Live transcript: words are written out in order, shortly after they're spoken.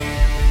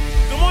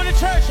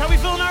Are we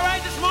feeling all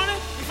right this morning?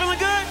 You feeling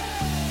good?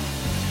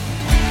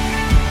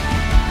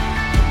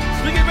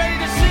 So we get ready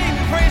to sing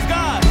and praise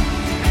God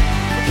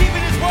for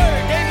keeping his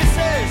word. David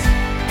says,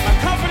 my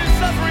comfort in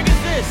suffering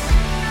is this,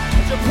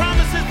 that your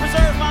promises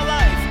preserve my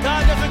life.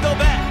 God doesn't go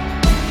back.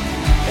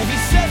 If he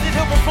says it,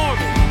 he'll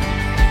perform it.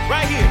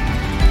 Right here.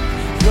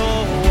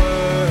 Your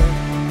word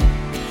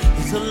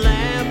is a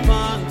lamp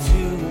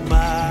unto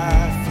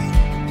my feet.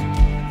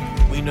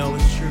 We know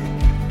it's true.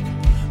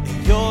 In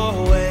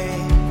your way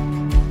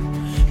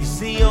is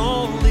the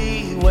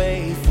only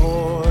way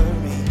for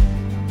me.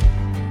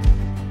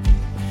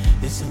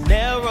 It's a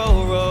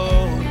narrow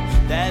road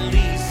that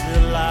leads to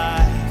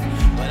life,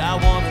 but I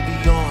want to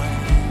be on it.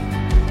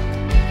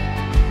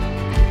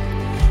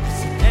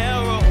 It's a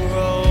narrow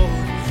road,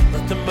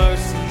 but the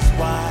mercy's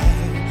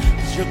wide,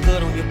 'cause you're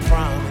good on your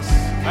promise.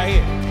 Right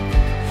here.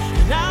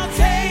 And I'll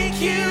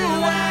take you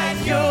at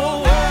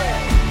your word.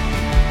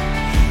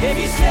 If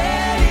you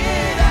said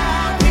it,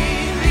 I'll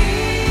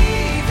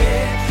believe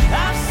it.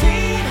 I've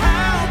seen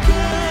how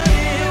good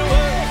it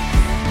works.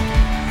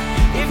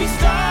 If you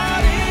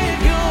started,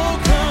 you'll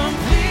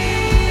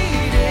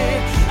complete it.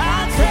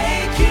 I'll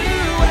take you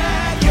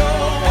at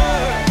your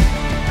word.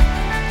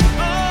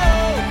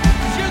 Oh,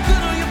 'cause you're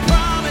good on your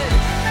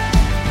promise.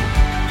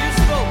 You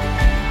spoke.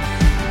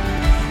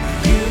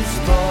 You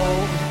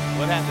spoke.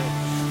 What happened?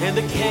 And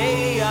the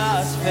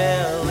chaos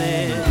fell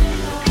in.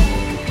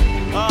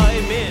 Oh,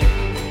 amen.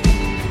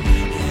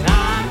 And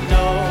I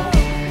know,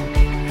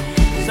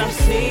 'cause I've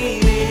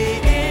seen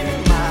it in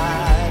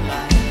my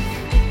life.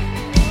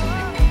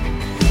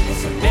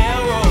 It's a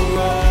narrow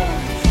road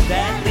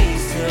that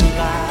leads to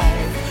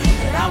life,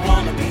 but I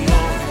want to be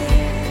on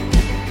it.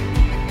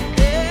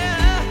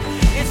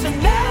 Yeah, it's a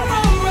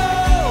narrow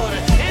road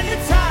and the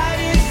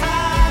tide is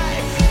high,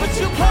 but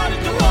you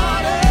parted the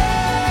water.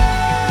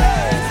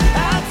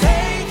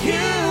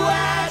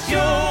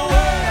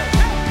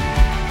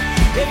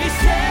 If you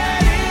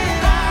said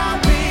it, I'll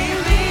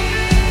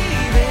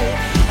believe it.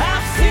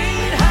 I've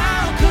seen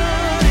how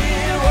good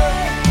it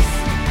works.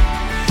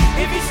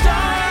 If you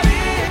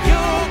started,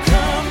 you'll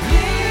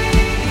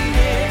complete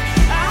it.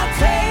 I'll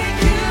take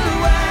you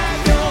at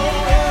your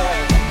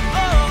word.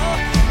 Oh,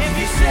 if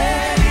you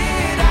said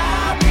it,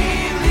 I'll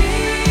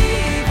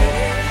believe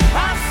it.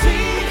 I've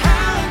seen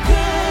how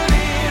good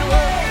it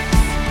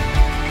works.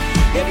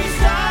 If you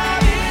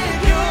started,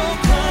 you'll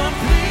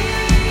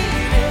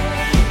complete it.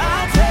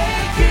 I'll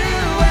take you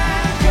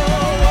at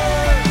your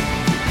word.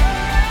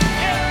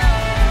 Yeah,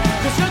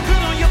 'cause you're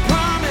good on your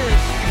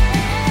promise.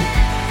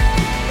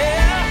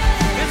 Yeah,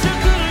 'cause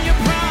you're good on your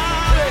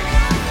promise.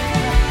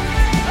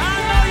 I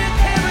know your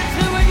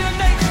character and your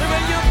nature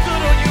and you're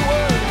good on your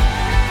word.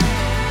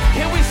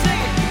 Can we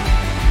sing it?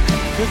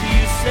 'Cause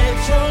you said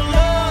your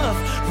love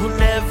will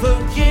never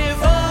give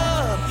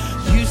up.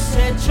 You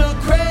said your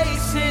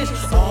grace is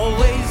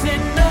always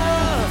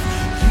enough.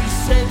 You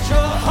said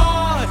your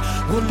heart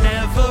will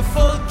never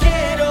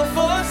forget or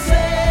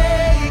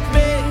forsake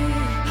me.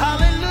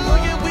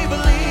 Hallelujah, we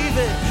believe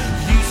it.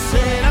 You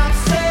said I'm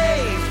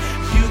saved.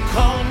 You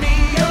call me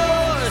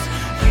yours.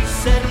 You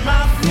said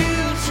my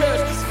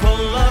future's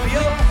full of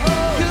your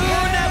hope. You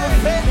never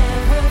fail.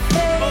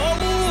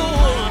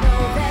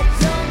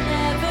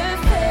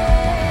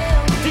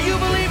 Do you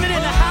believe it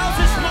in the house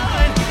this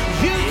morning?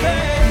 You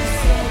can.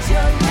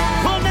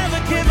 We'll never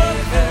give up.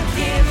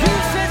 You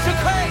said your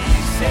grace.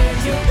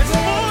 It's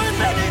more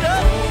than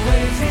enough.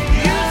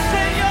 You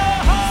said your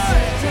heart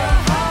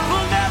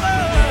will never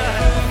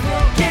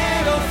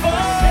get or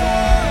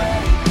fall.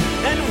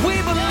 And we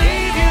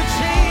believe you,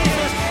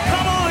 Jesus.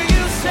 Come on,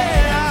 you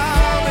said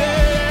I'll be.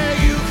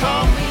 You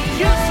call me.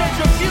 You said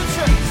your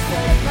future is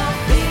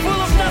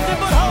full of nothing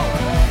but hope.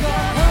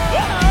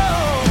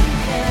 Oh.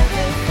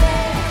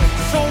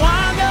 So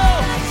I know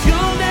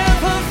you'll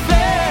never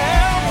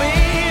fail me.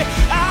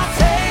 I'll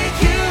take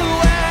you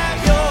at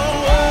your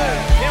word.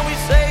 Can we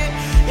say it?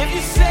 If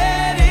you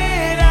said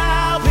it,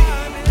 I'll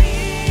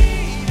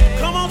believe it.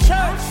 Come on,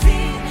 church.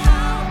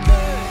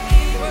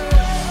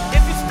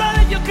 If you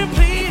started, you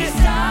complete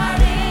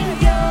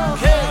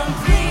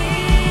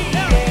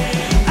it.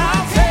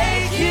 I'll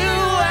take you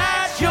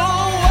at your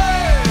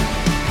word.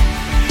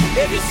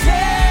 If you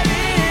said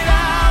it,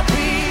 I'll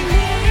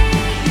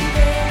believe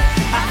it.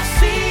 I've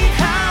seen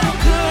how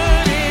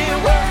good it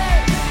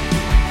works.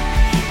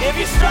 If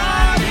you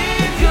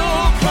started,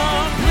 you'll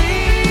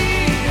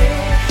complete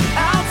it.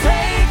 I'll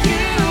take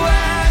you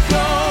at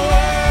your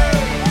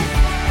word.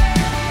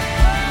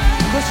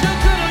 'Cause you're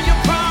good on your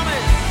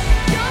promise.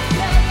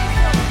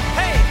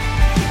 Hey,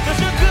 'cause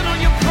you're good on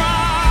your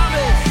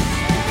promise.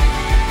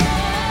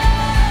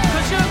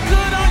 'Cause you're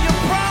good on your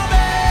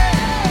promise.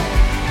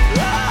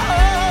 Oh,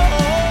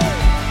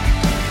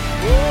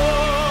 oh,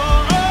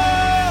 oh.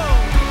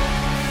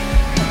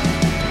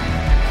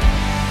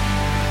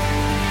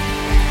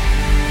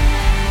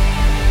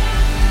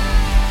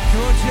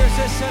 Come on, church,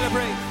 let's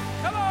celebrate.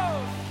 Come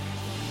on.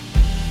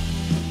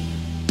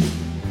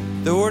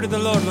 The word of the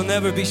Lord will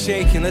never be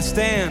shaken. Let's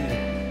stand.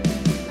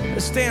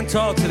 Let's stand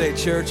tall today,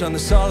 church, on the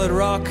solid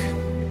rock.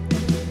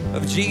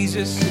 of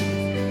Jesus.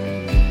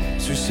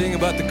 As we sing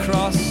about the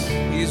cross,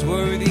 He is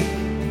worthy.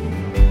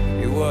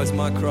 It was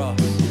my cross.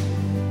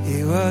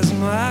 It was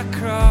my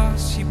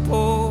cross He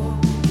bore,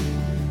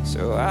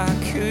 so I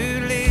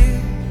could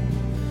live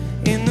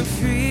in the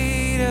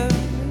freedom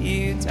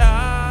You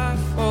died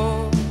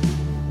for.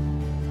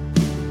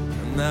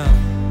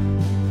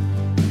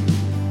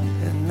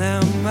 And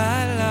now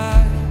my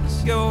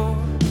life's Yours,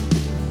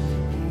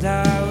 and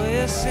I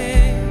will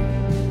sing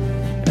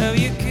of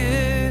Your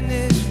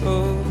goodness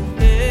forevermore.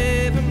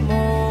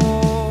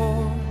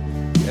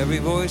 Every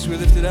voice we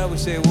lift it up, we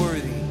say,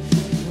 worthy.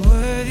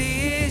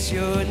 Worthy is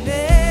Your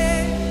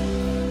name,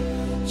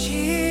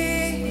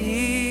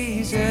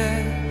 Jesus.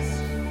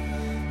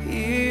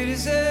 You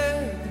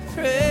deserve the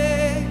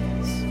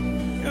praise,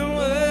 and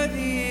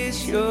worthy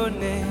is Your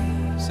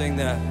name. Sing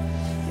that.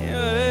 And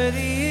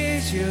worthy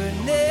is Your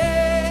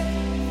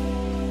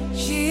name,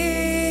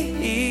 Jesus.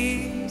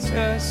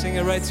 Sing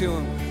it right to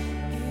Him.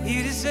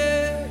 You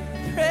deserve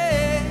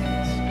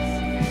praise,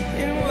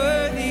 and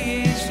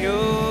worthy is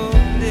Your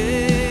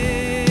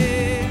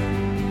name.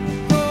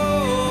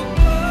 Oh,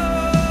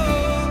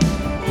 oh,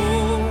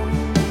 oh.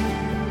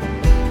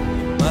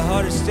 My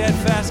heart is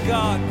steadfast,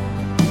 God,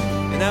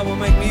 and I will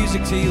make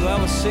music to You. I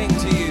will sing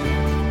to You.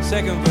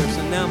 Second verse,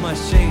 and now my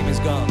shame is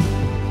gone.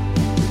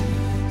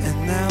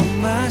 And now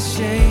my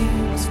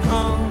shame is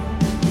gone.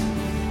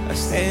 I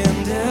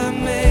stand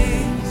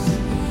amazed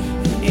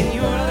in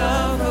Your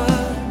love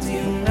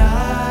undeniable.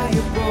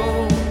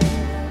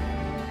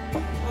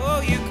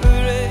 Oh,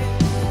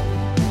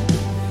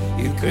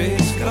 Your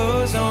grace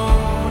goes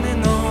on,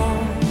 and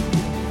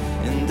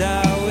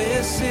I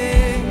will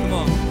sing, come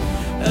on,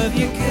 of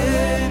Your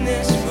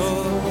goodness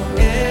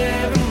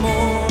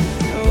forevermore.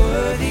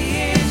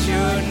 Worthy is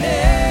Your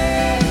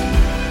name,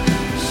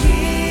 Jesus.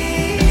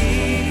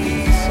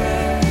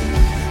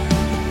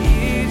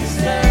 You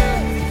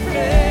deserve the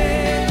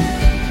praise,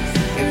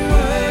 and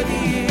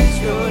worthy is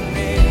Your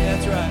name.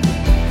 That's right.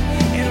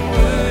 And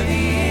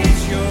worthy is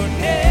Your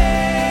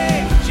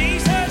name,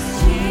 Jesus.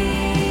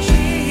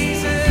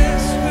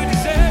 Jesus, who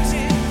deserves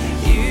it?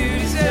 You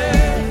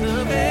deserve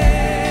the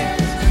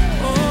best.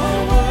 Oh,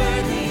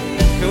 worthy.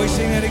 Can we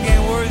sing that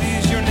again? Worthy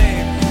is Your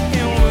name,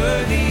 and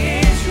worthy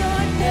is Your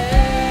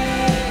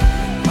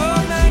name. Oh,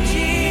 my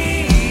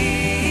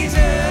Jesus,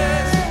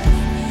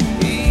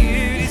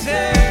 You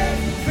deserve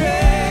the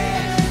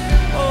praise.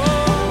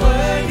 Oh,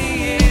 worthy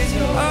is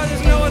Your. Oh,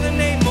 there's no other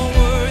name more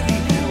worthy.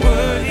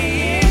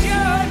 Worthy is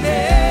Your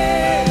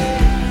name,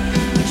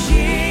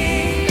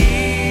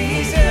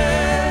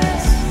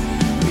 Jesus.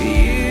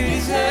 You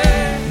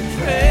deserve the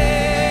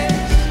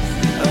praise.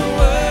 Oh,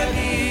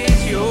 worthy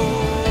is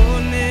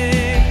Your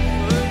name.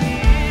 Worthy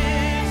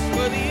is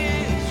Your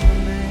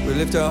name. We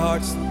lift our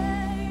hearts,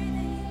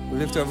 we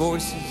lift our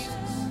voices,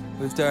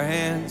 we lift our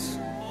hands.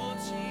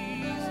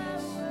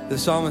 The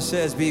psalmist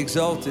says, be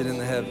exalted in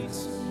the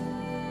heavens.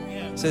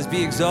 It says,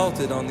 be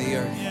exalted on the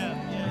earth.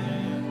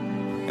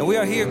 And we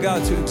are here,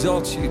 God, to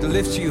exalt You, to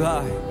lift You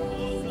high.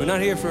 We're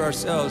not here for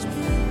ourselves,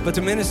 but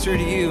to minister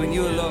to You and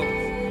You alone.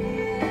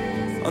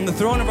 On the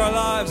throne of our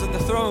lives, on the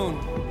throne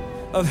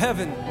of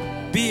heaven,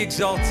 be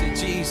exalted,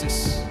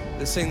 Jesus.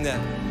 Let's sing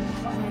that.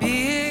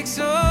 Be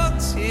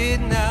exalted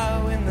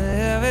now in the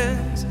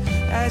heavens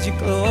as Your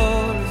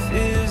glory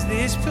fills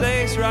this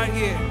place right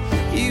here.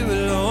 You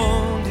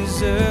alone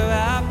deserve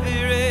our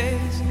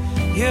praise.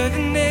 You're the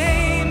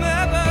name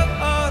above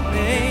all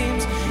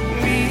names.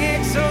 Be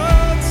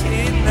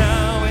exalted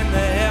now in the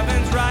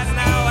heavens right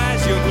now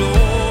as Your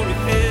glory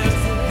fills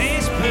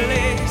this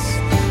place.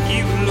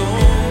 You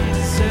alone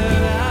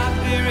deserve our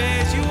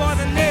praise. You are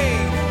the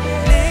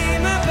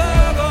name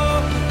above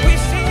all. We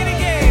sing it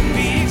again.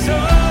 Be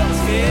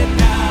exalted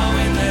now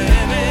in the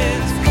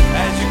heavens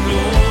as Your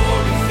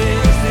glory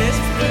fills this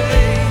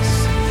place.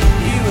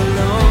 You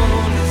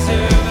alone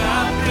deserve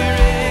our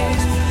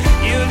praise.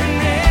 You're the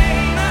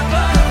name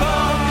above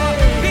all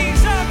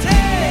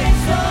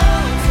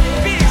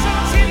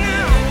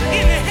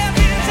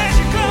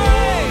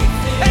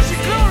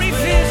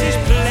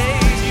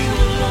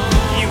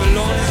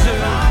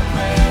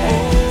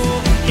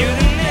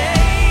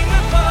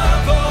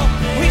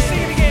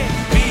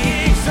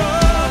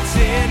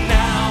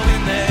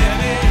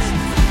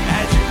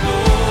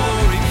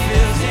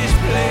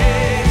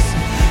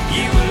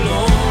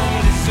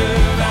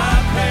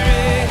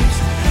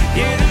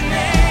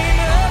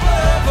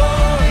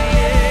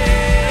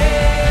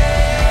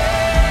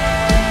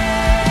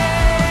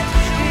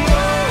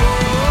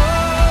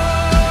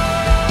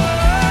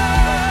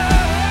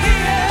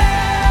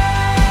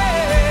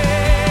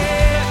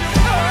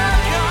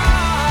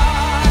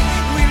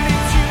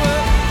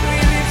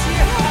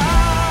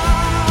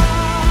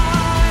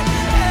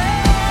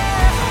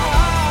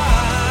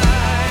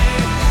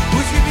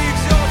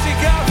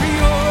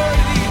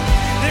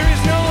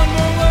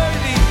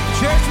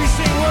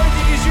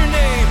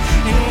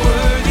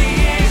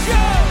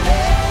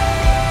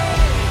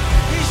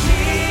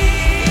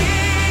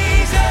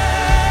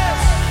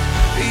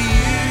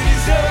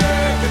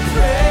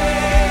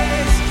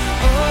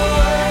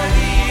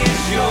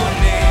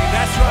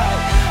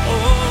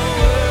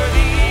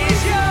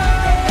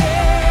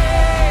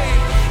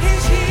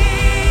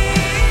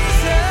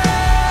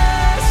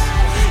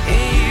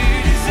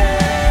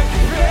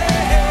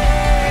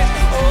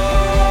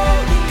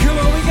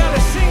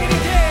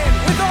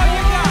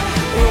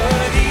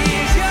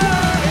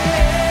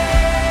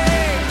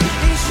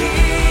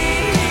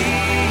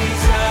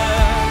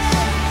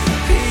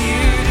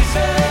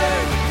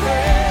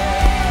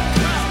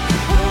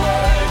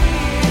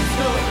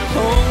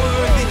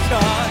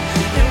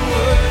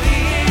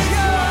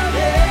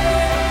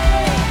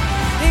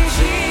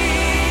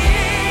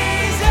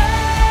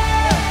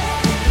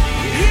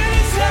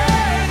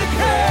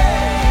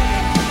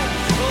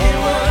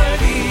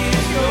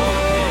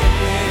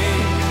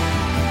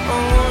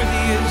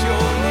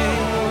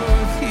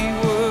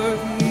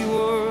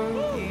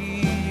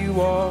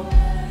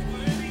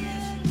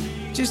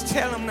Just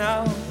tell him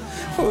now.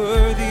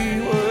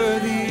 Worthy,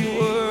 worthy,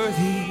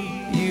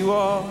 worthy you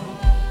are.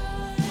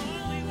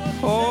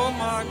 Oh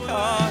my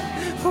God.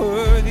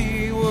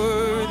 Worthy,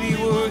 worthy,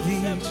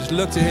 worthy. Just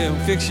look to him.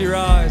 Fix your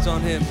eyes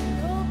on him.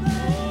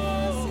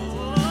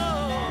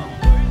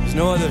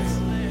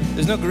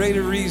 There's no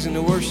greater reason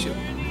to worship.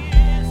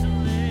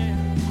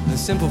 The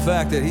simple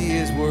fact that he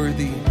is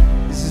worthy.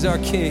 This is our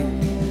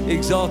King,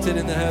 exalted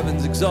in the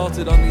heavens,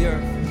 exalted on the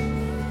earth.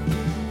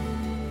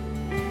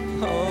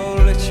 Oh,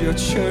 let your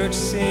church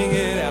sing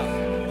it out.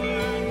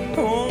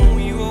 Oh,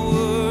 you are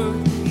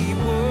worthy,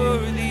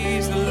 worthy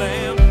is the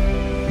Lamb.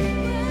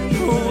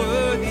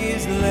 Worthy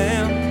is the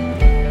Lamb.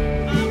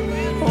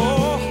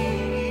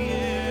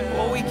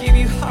 Oh, we give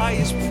you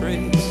highest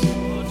praise,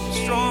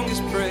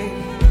 strongest praise.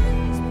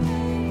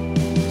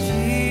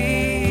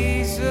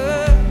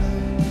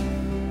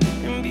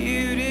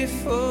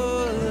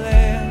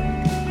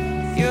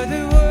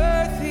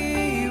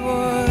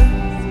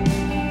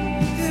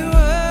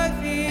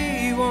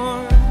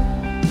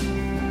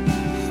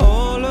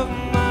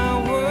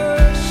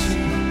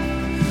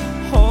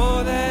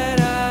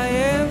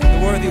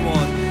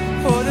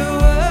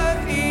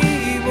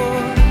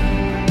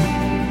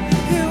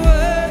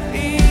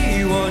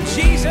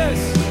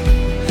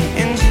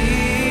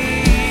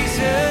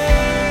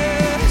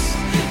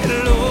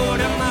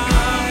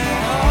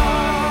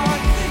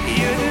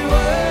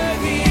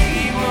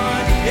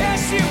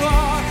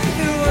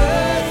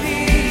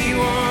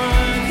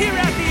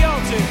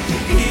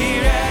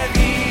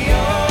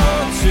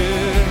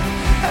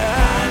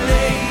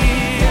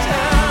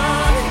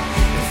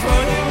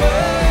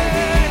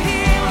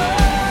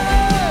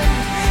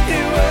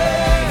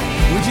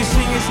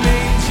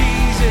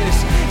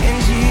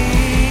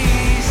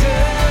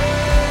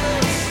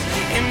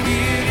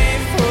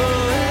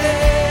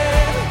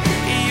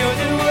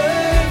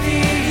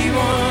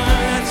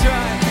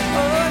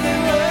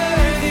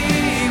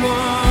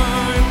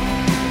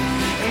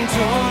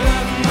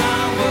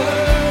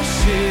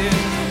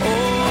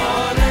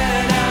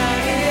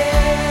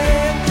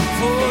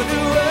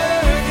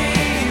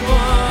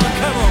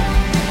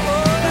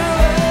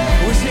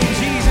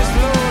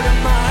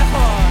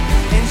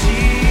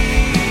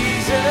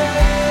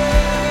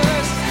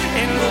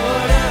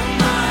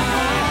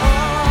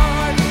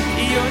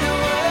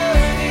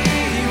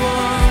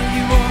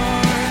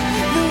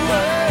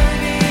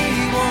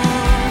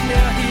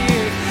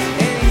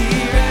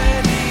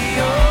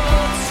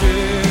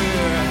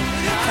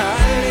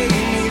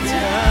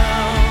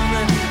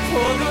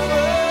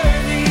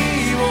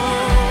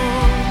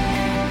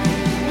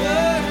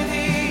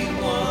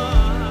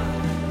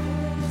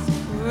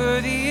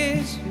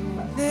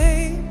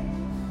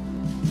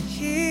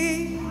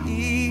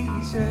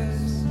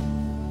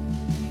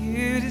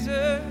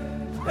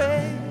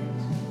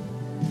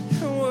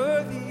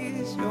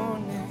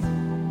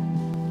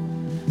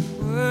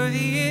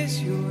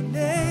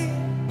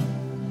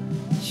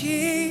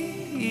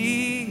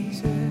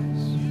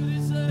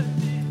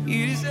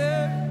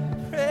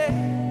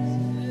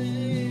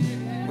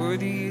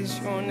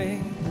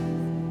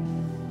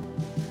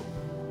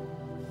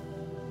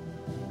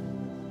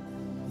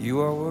 You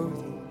are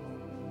worthy.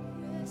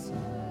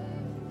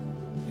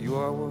 You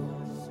are worthy.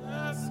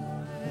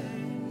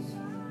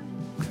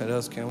 What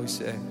else can we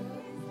say?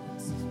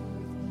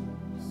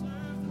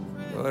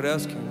 What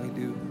else can we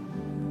do?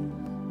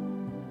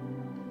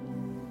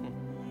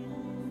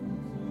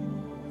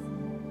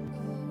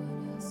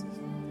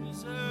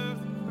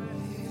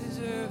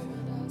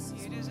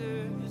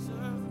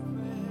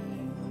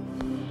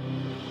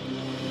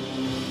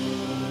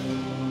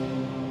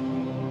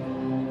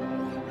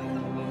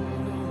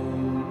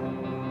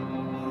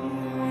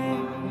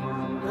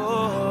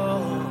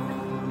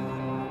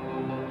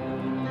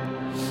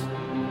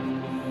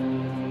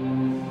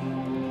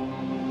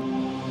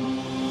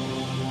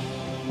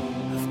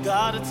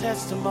 Got a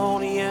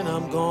testimony and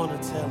I'm gonna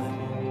tell it.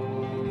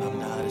 I'm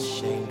not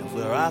ashamed of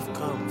where I've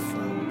come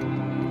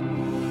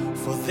from.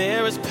 For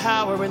there is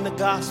power in the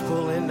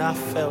gospel and I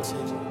felt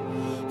it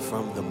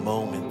from the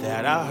moment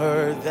that I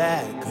heard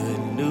that good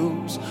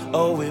news.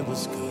 Oh, it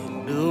was good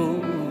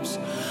news.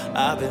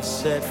 I've been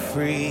set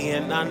free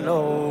and I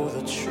know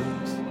the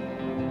truth.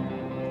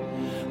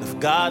 I've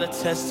got a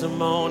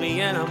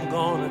testimony and I'm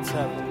gonna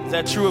tell it. Is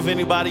that true of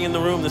anybody in the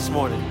room this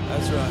morning?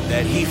 That's right.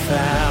 That he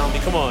found me.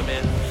 Come on,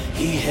 man.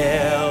 He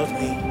held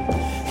me,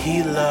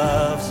 he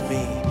loves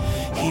me,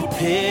 he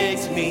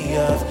picked me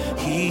up,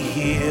 he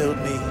healed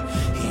me,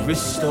 he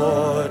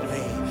restored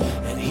me,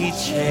 and he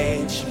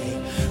changed me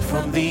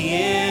from the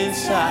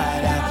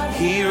inside out.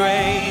 He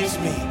raised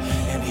me,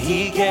 and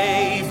he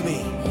gave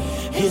me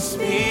his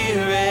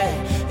spirit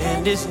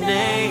and his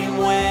name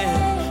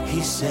when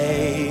he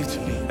saved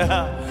me.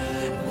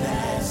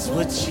 That's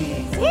what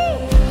Jesus.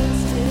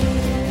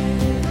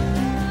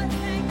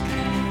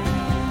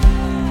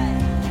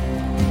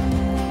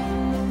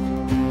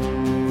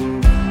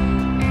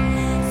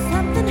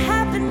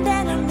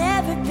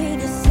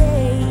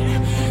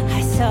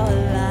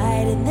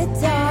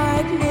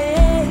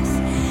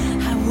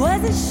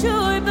 Wasn't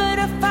sure, but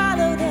I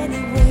followed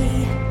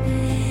anyway.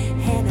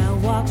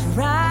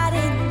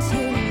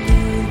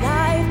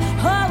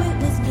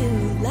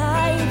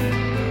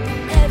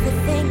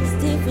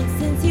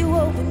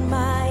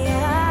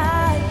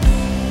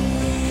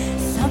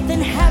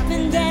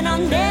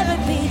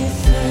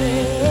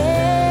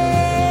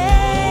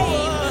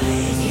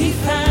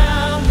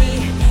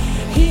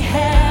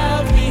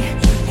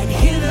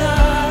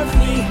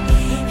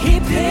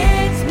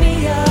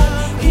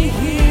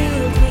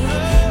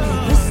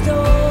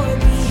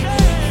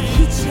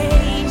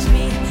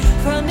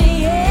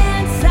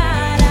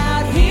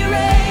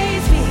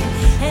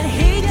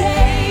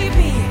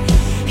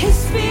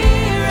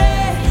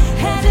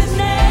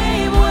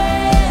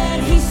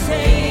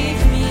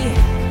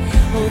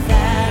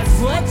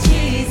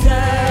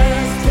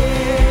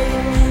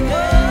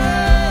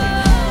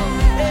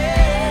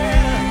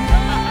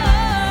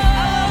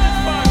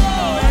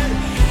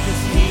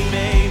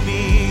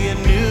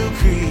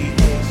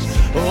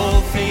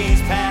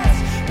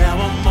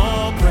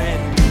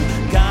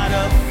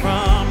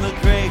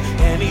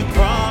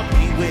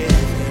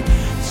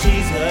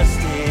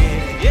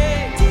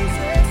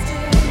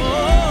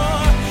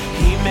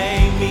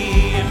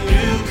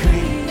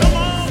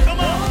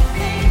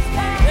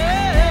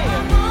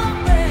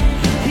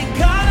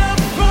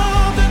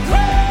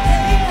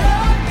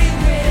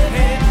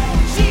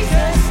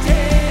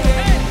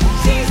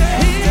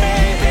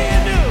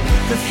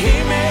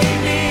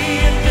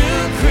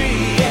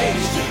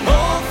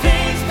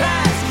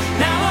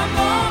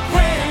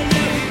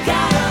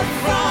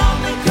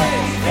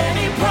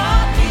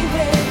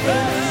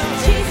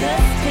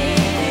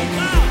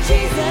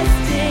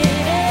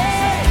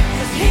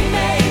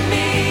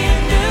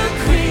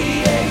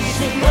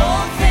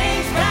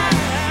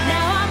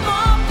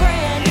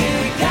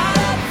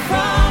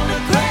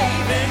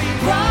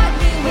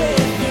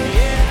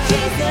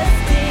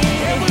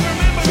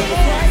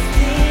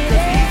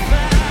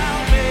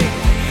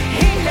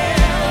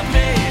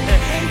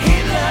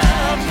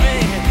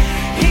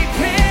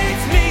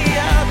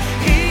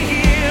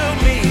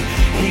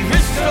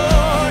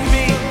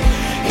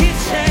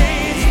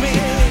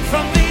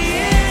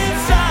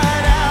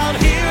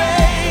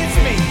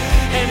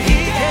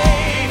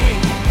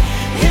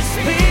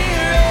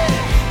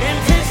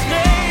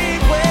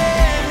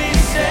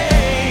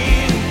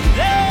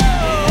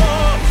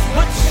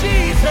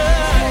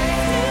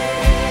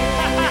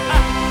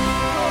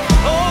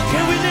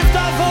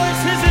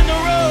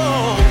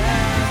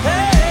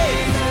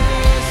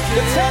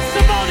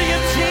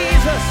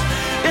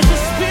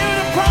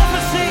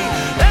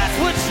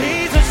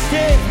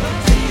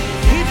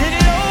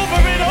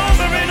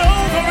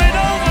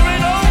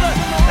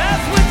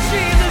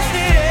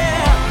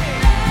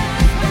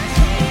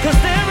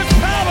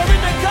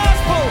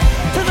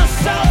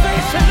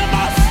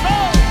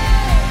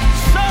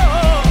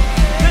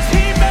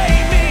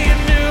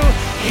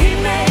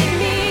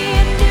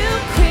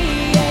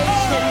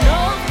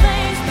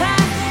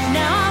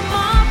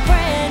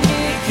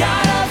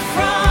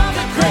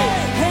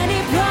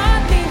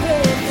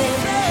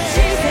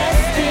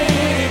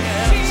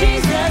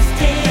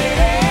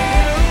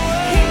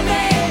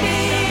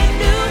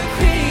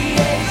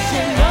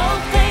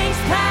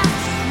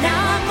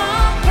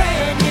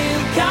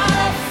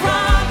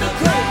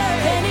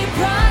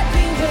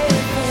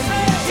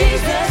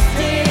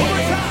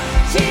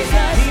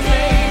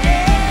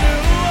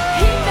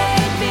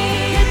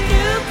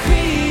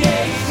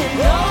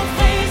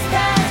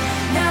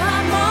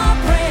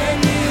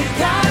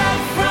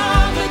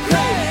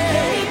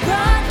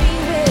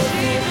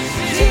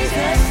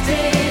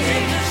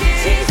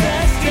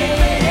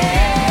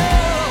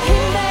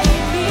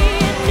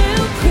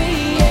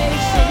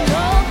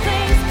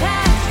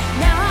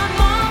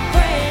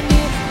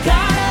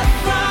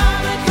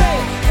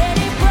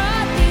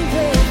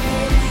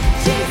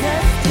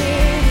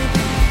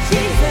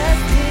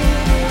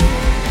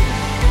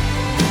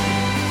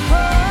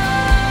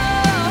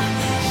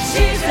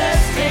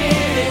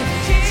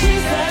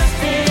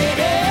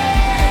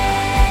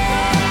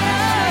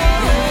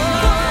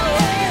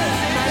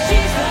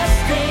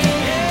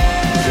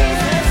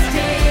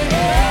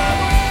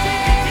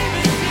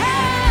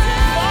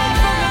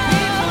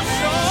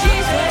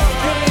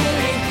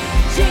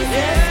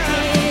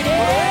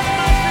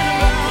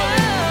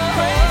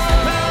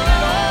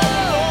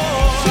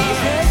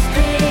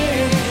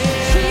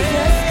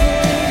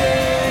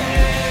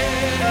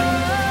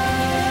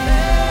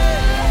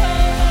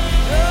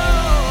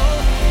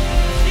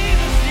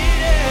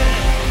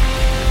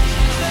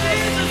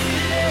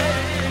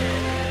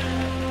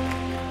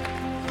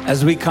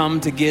 As we come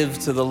to give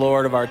to the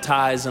Lord of our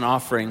tithes and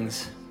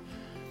offerings,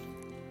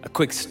 a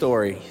quick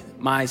story.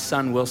 My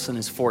son Wilson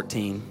is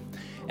 14,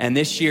 and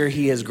this year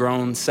he has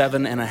grown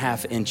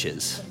 7.5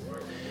 inches.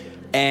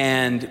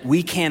 And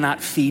we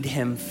cannot feed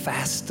him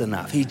fast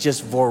enough. He's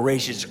just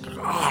voracious.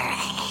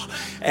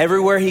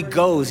 Everywhere he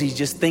goes, he's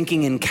just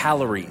thinking in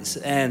calories.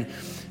 And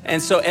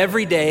so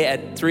every day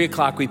at 3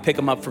 o'clock, we pick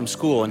him up from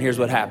school, and here's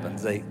what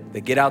happens. They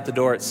get out the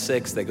door at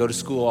 6, they go to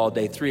school all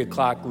day. 3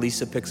 o'clock,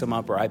 Lisa picks him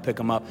up or I pick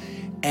him up.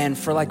 And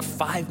for like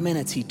 5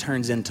 minutes, he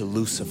turns into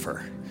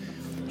Lucifer.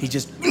 He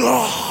just,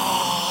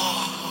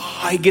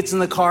 he gets in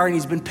the car and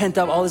he's been pent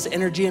up, all this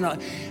energy.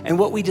 And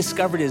what we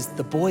discovered is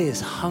the boy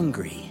is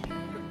hungry.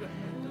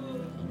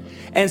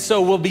 And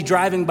so we'll be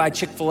driving by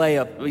Chick-fil-A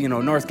up,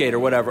 Northgate or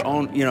whatever,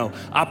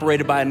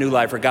 operated by a New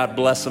Life, or God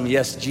bless them.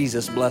 Yes,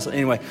 Jesus bless them.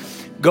 Anyway,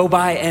 go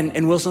by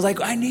and Wilson's like,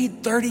 I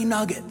need 30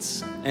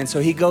 nuggets. And so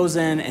he goes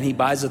in and he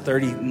buys a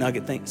 30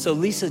 nugget thing. So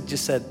Lisa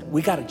just said,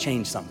 we got to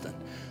change something.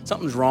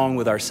 Something's wrong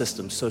with our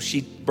system. So she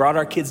brought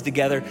our kids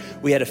together.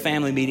 We had a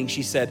family meeting.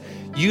 She said,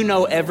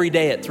 every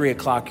day at 3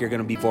 o'clock, you're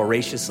going to be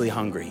voraciously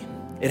hungry.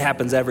 It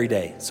happens every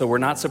day. So we're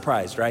not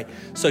surprised, right?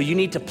 So you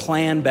need to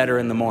plan better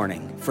in the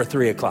morning for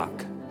 3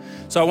 o'clock.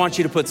 So I want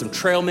you to put some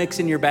trail mix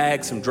in your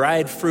bag, some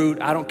dried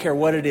fruit, I don't care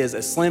what it is,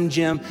 a Slim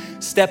Jim,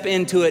 step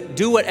into it,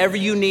 do whatever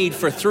you need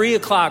for 3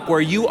 o'clock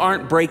where you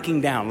aren't breaking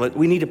down.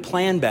 We need to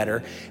plan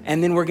better,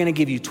 and then we're gonna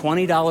give you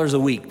 $20 a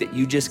week that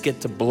you just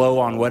get to blow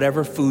on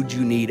whatever food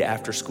you need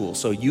after school.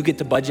 So you get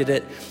to budget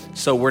it,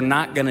 so we're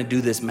not gonna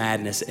do this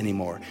madness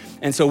anymore.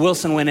 And so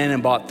Wilson went in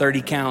and bought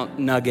 30-count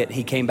nugget.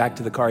 He came back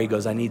to the car, he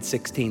goes, I need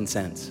 16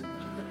 cents.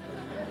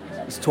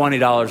 It's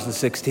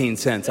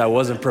 $20.16, I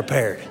wasn't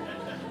prepared.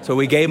 So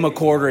we gave him a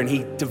quarter and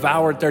he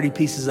devoured 30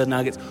 pieces of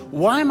nuggets.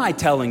 Why am I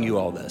telling you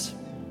all this?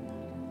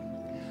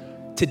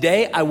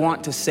 Today, I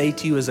want to say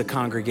to you as a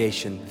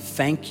congregation,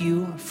 thank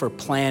you for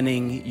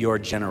planning your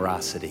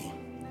generosity.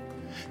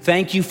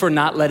 Thank you for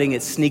not letting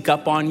it sneak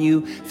up on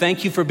you.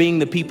 Thank you for being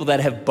the people that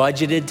have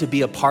budgeted to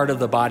be a part of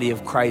the body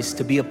of Christ,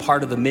 to be a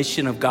part of the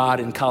mission of God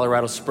in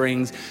Colorado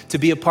Springs, to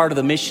be a part of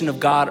the mission of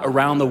God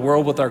around the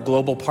world with our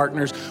global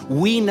partners.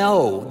 We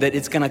know that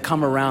it's going to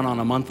come around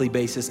on a monthly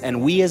basis,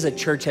 and we as a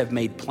church have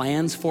made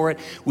plans for it.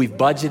 We've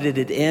budgeted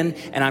it in,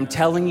 and I'm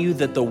telling you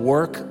that the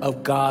work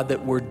of God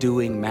that we're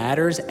doing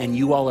matters, and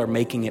you all are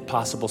making it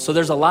possible. So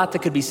there's a lot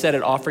that could be said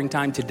at offering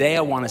time. Today,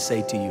 I want to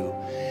say to you,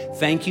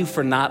 thank you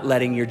for not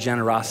letting your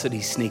generosity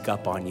sneak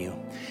up on you.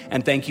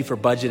 And thank you for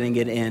budgeting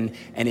it in,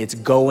 and it's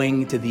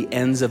going to the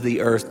ends of the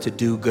earth to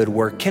do good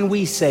work. Can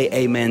we say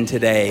amen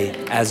today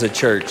as a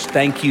church?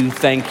 Thank you,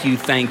 thank you,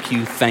 thank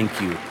you, thank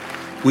you.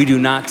 We do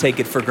not take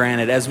it for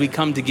granted. As we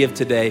come to give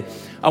today,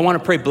 I want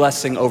to pray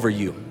blessing over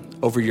you,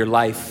 over your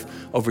life,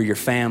 over your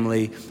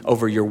family,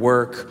 over your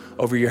work,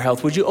 over your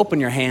health. Would you open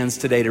your hands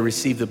today to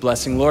receive the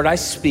blessing? Lord, I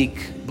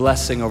speak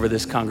blessing over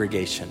this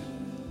congregation.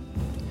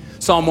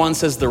 Psalm 1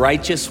 says, the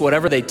righteous,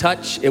 whatever they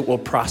touch, it will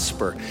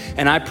prosper.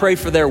 And I pray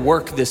for their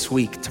work this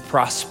week to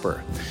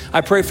prosper. I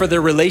pray for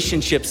their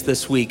relationships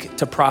this week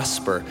to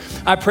prosper.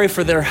 I pray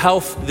for their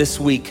health this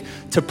week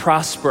to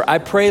prosper. I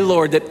pray,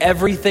 Lord, that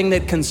everything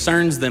that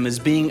concerns them is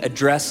being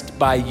addressed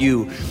by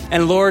you.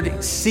 And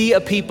Lord, see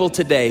a people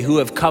today who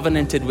have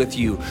covenanted with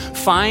you.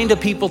 Find a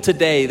people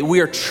today that we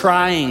are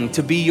trying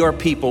to be your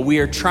people. We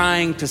are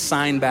trying to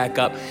sign back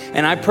up.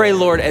 And I pray,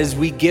 Lord, as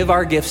we give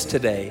our gifts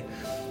today,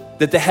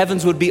 that the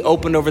heavens would be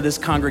opened over this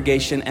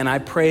congregation. And I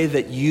pray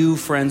that you,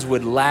 friends,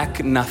 would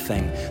lack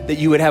nothing, that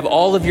you would have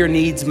all of your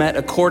needs met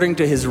according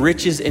to his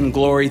riches in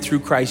glory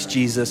through Christ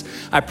Jesus.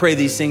 I pray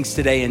these things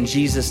today in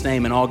Jesus'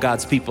 name, and all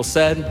God's people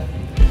said.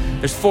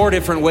 There's 4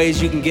 different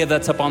ways you can give.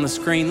 That's up on the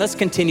screen. Let's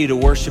continue to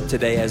worship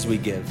today as we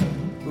give.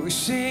 We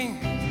sing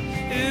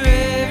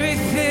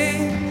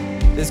everything.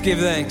 Let's give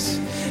thanks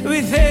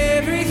with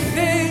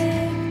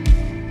everything,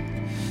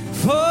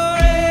 for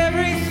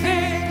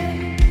everything.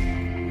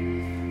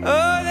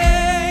 Oh,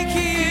 thank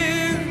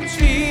you,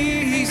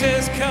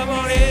 Jesus. Come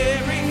on,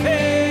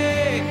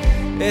 everything.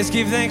 Let's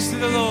give thanks to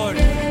the Lord,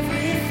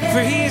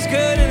 for he is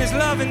good and his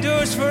love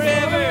endures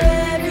forever.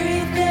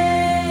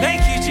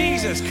 Thank you,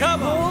 Jesus.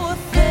 Come on.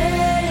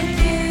 Thank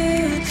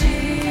you,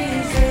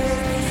 Jesus.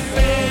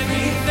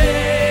 Everything.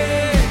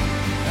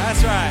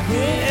 That's right.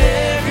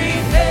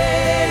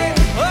 Everything.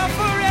 Oh,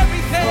 for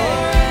everything.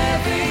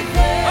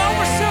 Oh,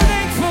 we're so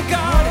thankful,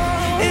 God.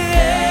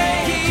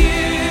 Thank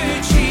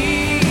you,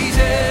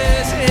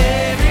 Jesus.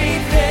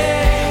 Everything.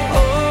 Oh,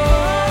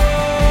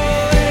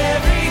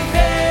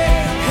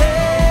 everything. Hey.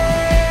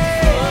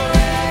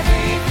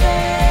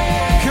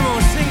 Come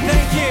on, sing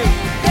thank you.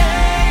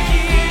 Thank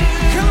you.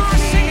 Come on,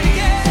 sing it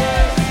again.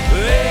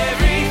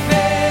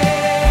 Everything.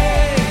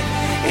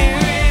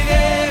 With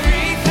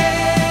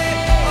everything.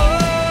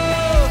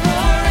 Oh,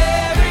 for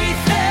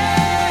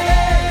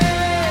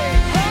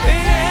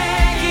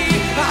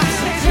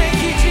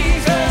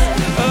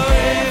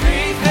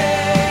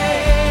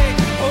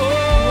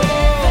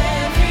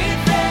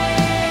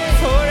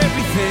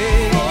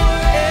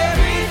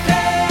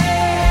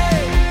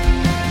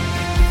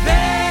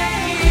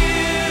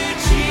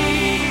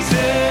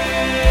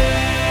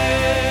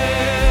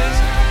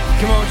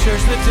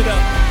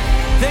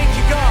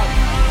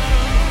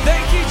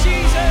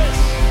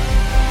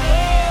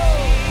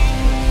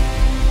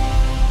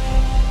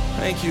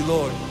Thank you,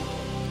 Lord.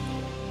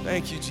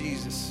 Thank you,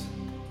 Jesus.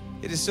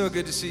 It is so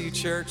good to see you,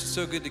 church. It's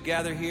so good to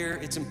gather here.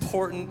 It's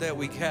important that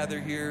we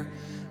gather here.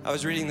 I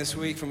was reading this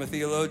week from a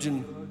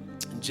theologian,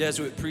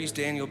 Jesuit priest,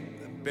 Daniel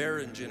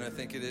Barringen, I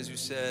think it is, who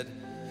said,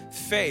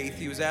 faith,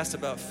 he was asked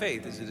about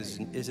faith.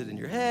 Is it in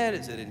your head?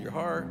 Is it in your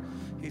heart?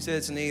 He said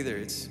it's neither.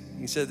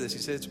 He said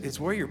it's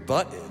where your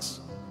butt is.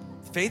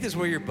 Faith is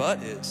where your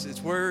butt is.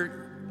 It's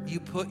where you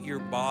put your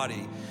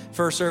body.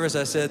 First service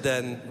I said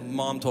that, and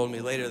Mom told me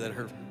later that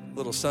her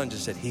little son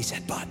just said, he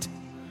said butt.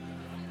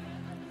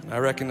 And I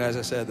recognize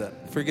I said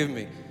that. Forgive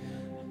me.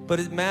 But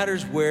it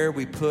matters where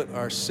we put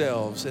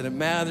ourselves, and it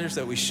matters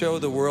that we show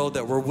the world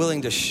that we're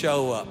willing to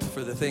show up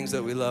for the things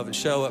that we love and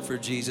show up for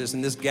Jesus,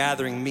 and this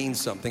gathering means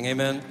something,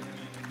 amen?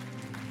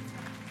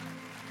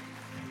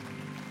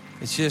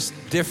 It's just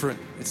different,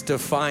 it's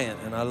defiant,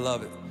 and I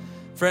love it.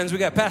 Friends, we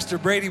got Pastor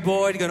Brady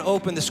Boyd going to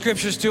open the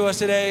scriptures to us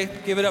today.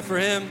 Give it up for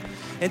him.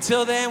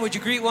 Until then, would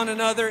you greet one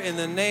another in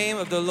the name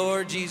of the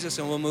Lord Jesus,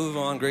 and we'll move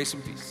on. Grace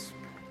and peace.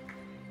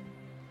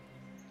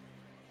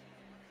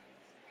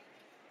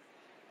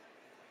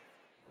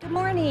 Good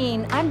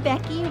morning. I'm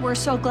Becky. We're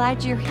so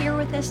glad you're here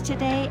with us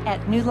today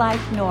at New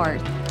Life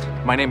North.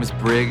 My name is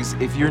Briggs.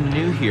 If you're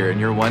new here and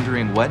you're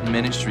wondering what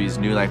ministries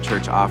New Life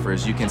Church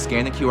offers, you can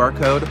scan the QR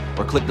code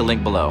or click the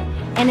link below.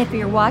 And if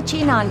you're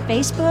watching on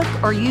Facebook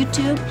or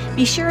YouTube,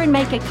 be sure and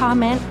make a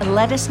comment and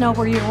let us know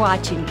where you're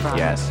watching from.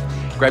 Yes.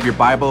 Grab your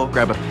Bible,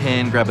 grab a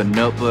pen, grab a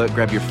notebook,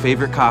 grab your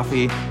favorite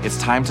coffee. It's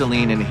time to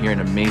lean in and hear an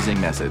amazing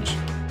message.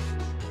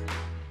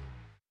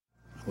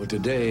 Well,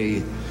 today,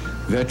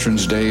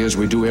 Veterans Day, as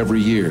we do every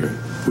year,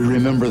 we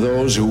remember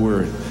those who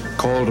were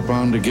called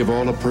upon to give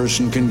all a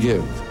person can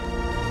give.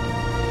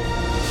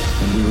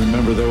 And we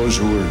remember those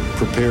who were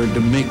prepared to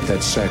make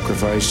that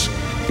sacrifice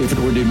if it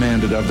were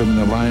demanded of them in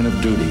the line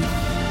of duty.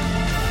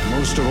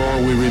 Most of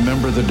all, we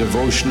remember the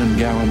devotion and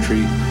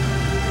gallantry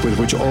with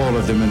which all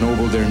of them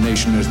ennobled their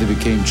nation as they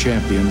became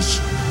champions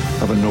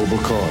of a noble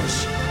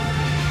cause.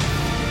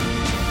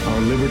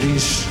 Our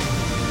liberties,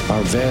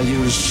 our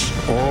values,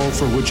 all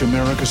for which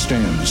America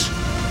stands,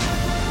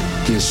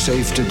 is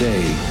safe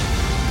today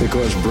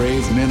because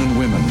brave men and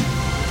women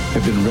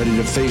have been ready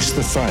to face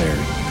the fire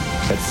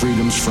at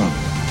freedom's front,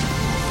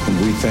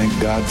 and we thank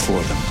God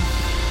for them.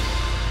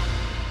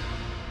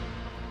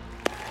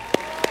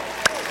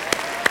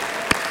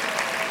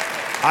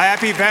 Hi,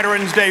 happy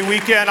Veterans Day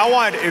weekend.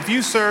 If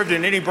you served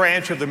in any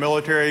branch of the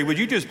military, would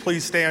you just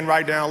please stand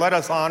right now? Let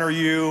us honor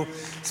you.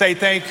 Say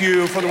thank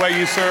you for the way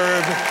you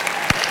served.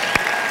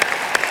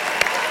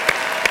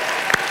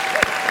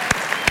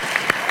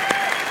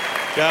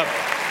 Yep.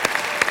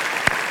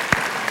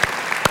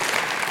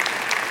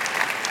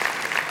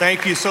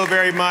 Thank you so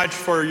very much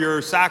for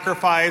your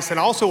sacrifice. And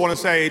I also want to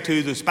say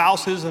to the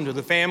spouses and to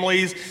the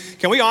families,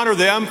 can we honor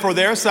them for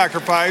their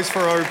sacrifice,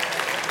 for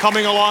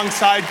coming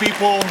alongside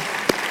people?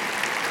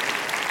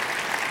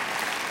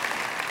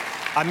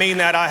 I mean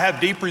that. I have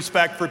deep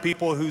respect for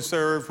people who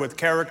serve with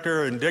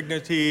character and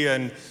dignity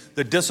and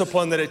the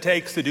discipline that it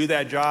takes to do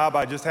that job.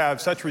 I just have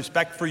such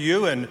respect for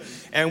you, and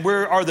we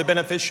are the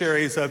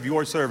beneficiaries of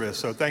your service.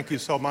 So thank you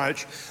so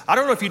much. I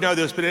don't know if you know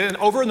this, but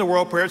over in the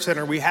World Prayer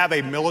Center, we have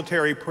a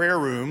military prayer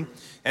room,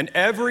 and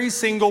every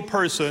single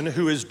person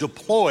who is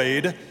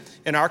deployed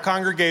in our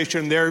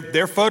congregation,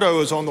 their photo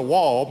is on the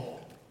wall,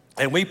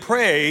 and we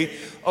pray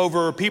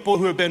over people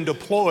who have been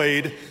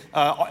deployed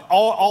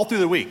all through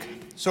the week.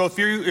 So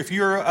if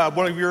you're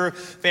one of your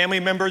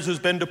family members who's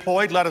been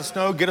deployed, let us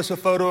know. Get us a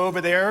photo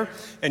over there,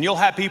 and you'll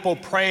have people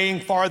praying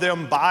for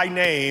them by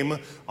name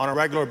on a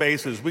regular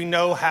basis. We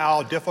know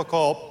how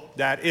difficult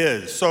that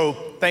is. So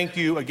thank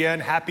you again.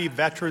 Happy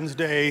Veterans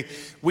Day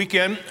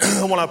weekend.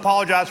 I want to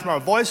apologize for my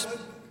voice.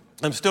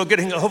 I'm still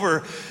getting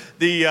over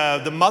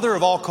the mother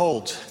of all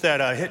colds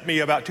that hit me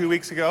about 2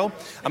 weeks ago.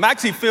 I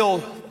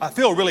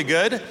feel really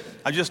good.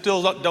 I just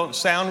still don't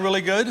sound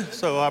really good,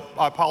 so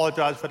I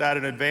apologize for that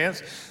in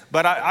advance.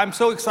 But I'm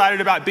so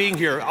excited about being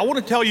here. I want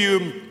to tell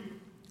you,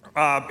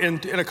 in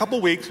a couple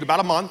weeks, in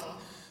about a month,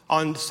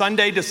 on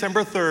Sunday,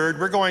 December 3rd,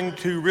 we're going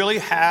to really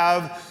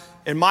have,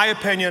 in my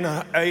opinion,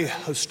 a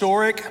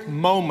historic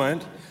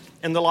moment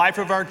in the life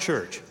of our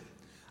church.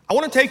 I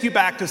want to take you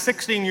back to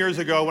 16 years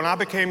ago when I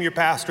became your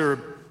pastor.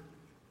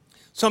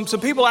 Some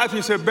people asked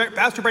me, said,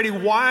 Pastor Brady,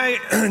 why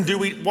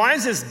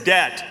is this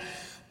debt?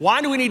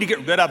 Why do we need to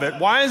get rid of it?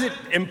 Why is it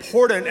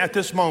important at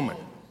this moment?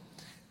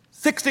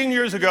 16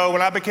 years ago,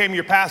 when I became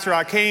your pastor,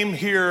 I came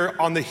here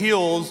on the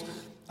heels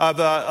of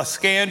a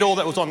scandal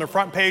that was on the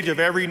front page of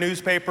every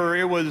newspaper.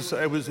 It was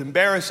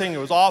embarrassing. It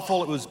was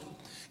awful.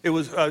 It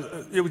was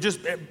just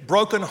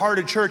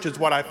broken-hearted church is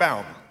what I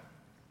found.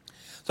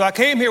 So I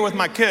came here with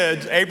my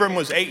kids. Abram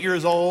was 8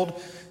 years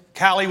old.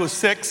 Callie was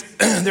 6.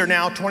 They're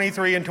now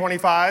 23 and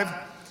 25.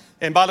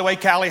 And by the way,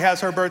 Callie has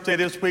her birthday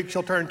this week.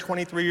 She'll turn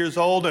 23 years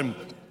old. And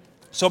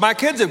so my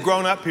kids have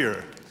grown up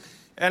here.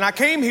 And I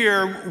came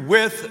here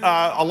with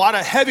a lot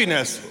of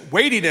heaviness,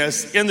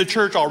 weightiness in the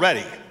church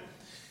already.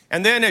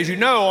 And then, as you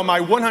know, on my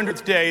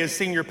 100th day as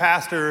senior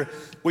pastor,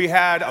 we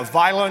had a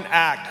violent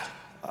act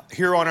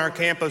here on our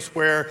campus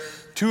where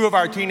 2 of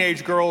our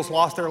teenage girls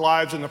lost their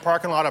lives in the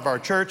parking lot of our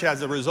church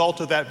as a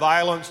result of that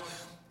violence,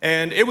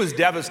 and it was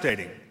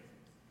devastating.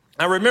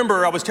 I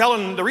remember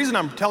the reason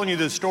I'm telling you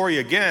this story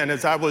again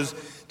is I was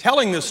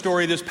telling this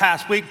story this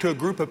past week to a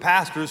group of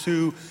pastors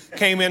who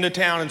came into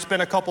town and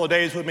spent a couple of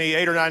days with me,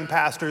 8 or 9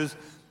 pastors,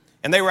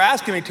 and they were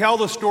asking me, tell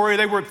the story.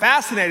 They were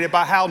fascinated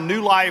by how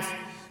New Life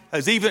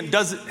has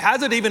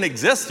it even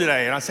exist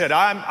today? And I said,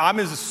 I'm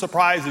as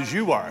surprised as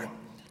you are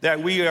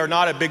that we are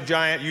not a big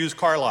giant used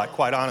car lot,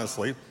 quite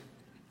honestly.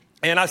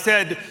 And I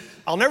said,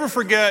 I'll never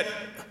forget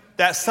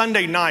that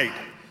Sunday night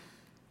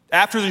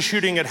after the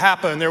shooting had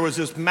happened. There was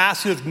this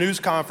massive news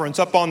conference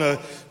up on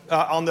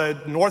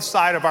the north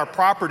side of our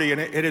property, and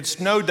it had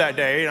snowed that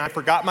day, and I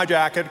forgot my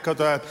jacket because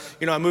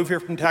I moved here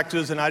from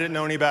Texas and I didn't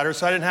know any better,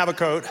 so I didn't have a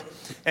coat,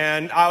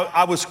 and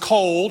I was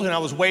cold, and I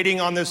was waiting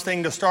on this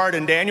thing to start,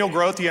 and Daniel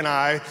Grothe and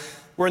I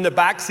were in the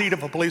back seat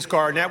of a police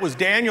car, and that was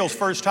Daniel's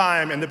first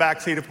time in the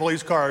back seat of a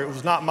police car. It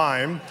was not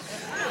mine.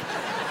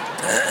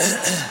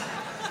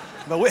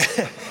 But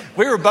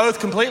we were both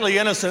completely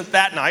innocent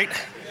that night.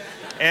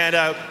 And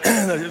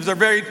it was a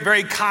very,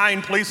 very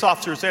kind police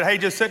officer who said, hey,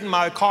 just sit in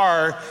my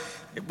car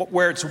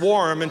where it's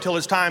warm until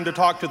it's time to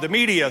talk to the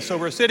media. So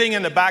we're sitting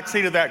in the back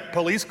seat of that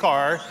police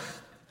car,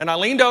 and I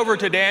leaned over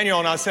to Daniel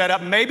and I said,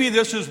 maybe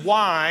this is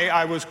why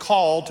I was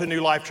called to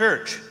New Life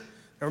Church.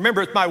 Now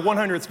remember, it's my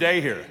 100th day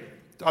here.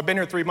 I've been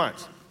here 3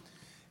 months.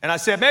 And I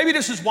said, maybe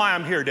this is why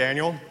I'm here,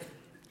 Daniel,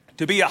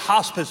 to be a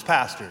hospice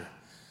pastor,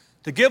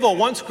 to give a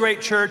once great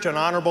church an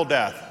honorable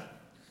death.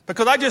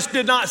 Because I just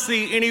did not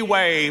see any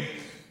way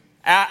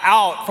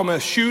out from a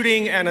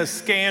shooting and a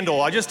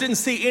scandal. I just didn't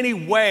see any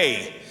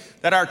way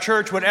that our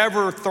church would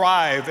ever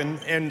thrive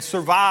and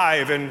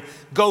survive and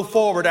go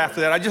forward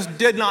after that. I just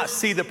did not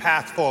see the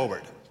path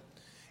forward.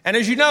 And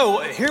as you know,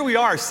 here we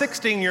are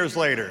 16 years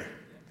later.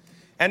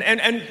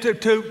 And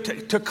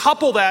to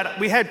couple that,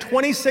 we had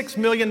 $26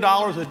 million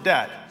of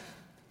debt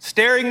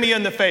staring me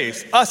in the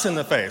face, us in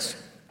the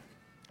face.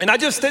 And I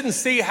just didn't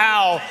see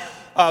how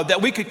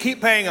that we could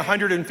keep paying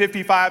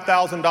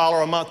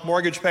 $155,000 a month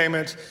mortgage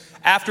payments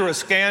after a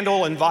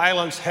scandal and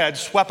violence had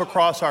swept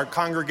across our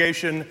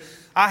congregation.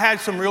 I had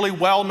some really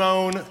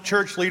well-known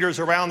church leaders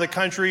around the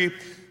country.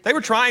 They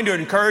were trying to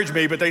encourage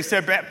me, but they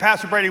said,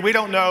 Pastor Brady, we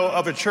don't know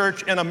of a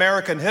church in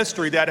American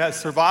history that has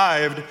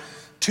survived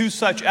 2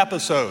 such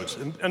episodes.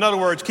 In other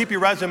words, keep your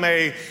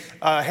resume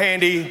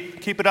handy,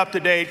 keep it up to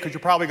date, because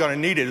you're probably going to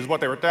need it, is what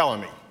they were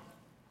telling me.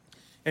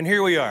 And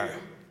here we are.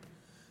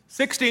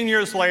 16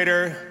 years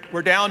later,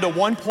 we're down to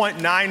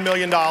 $1.9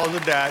 million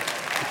of debt.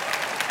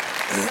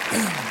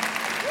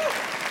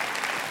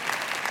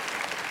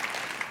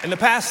 In the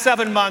past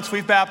 7 months,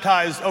 we've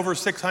baptized over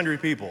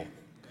 600 people.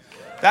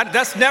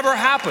 That's never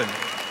happened.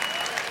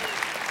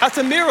 That's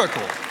a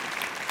miracle.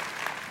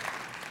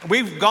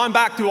 We've gone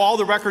back through all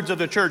the records of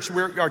the church.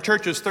 Our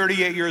church is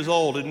 38 years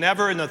old, and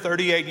never in the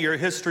 38-year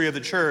history of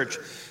the church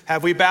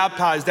have we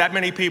baptized that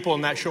many people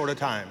in that short a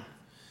time.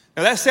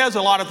 Now, that says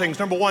a lot of things.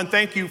 Number one,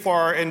 thank you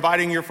for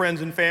inviting your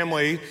friends and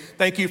family.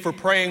 Thank you for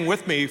praying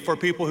with me for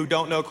people who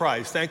don't know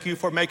Christ. Thank you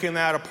for making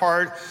that a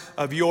part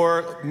of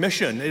your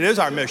mission. It is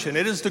our mission.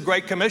 It is the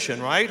Great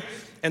Commission, right?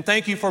 And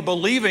thank you for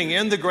believing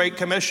in the Great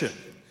Commission.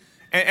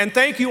 And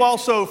thank you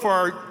also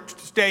for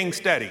staying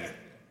steady.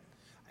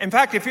 In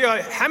fact,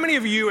 how many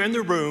of you in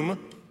the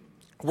room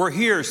were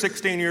here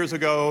 16 years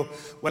ago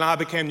when I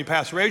became the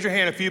pastor? Raise your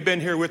hand if you've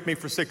been here with me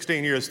for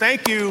 16 years.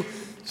 Thank you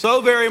so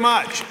very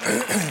much.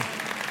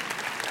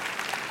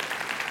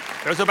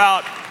 There's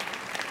about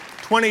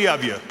 20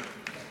 of you.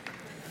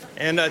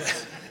 And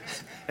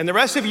the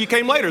rest of you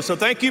came later. So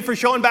thank you for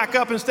showing back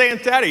up and staying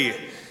steady.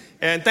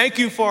 And thank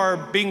you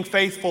for being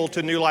faithful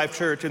to New Life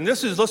Church. And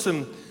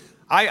listen,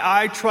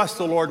 I trust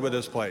the Lord with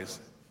this place.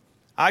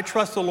 I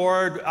trust the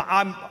Lord.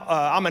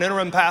 I'm an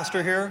interim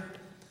pastor here.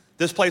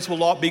 This place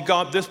will be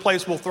gone. This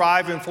place will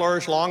thrive and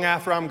flourish long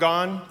after I'm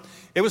gone.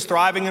 It was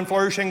thriving and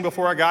flourishing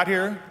before I got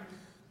here.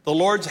 The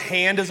Lord's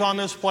hand is on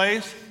this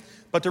place.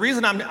 But the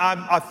reason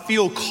I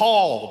feel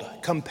called,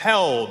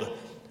 compelled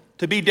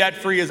to be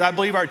debt-free is I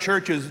believe our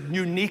church is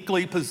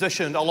uniquely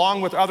positioned,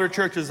 along with other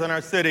churches in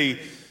our city,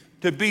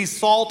 to be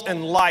salt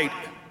and light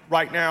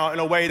right now in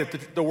a way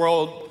that the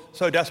world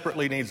so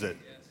desperately needs it.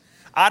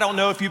 I don't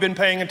know if you've been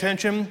paying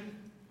attention,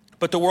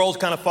 but the world's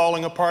kind of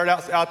falling apart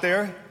out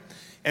there.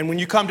 And when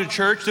you come to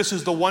church, this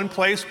is the one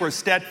place where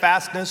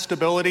steadfastness,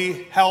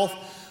 stability, health,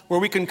 where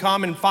we can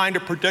come and find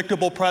a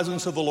predictable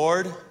presence of the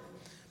Lord.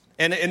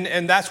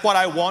 And that's what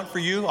I want for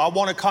you. I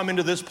want to come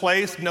into this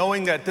place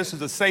knowing that this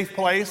is a safe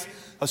place,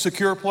 a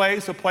secure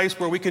place, a place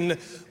where we can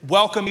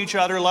welcome each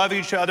other, love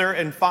each other,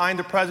 and find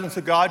the presence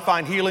of God,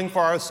 find healing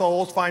for our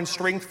souls, find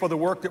strength for the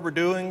work that we're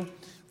doing,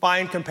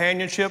 find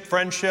companionship,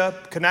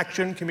 friendship,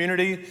 connection,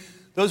 community.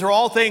 Those are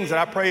all things that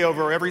I pray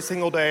over every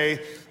single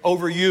day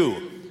over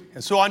you.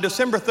 And so on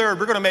December 3rd,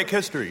 we're going to make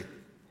history.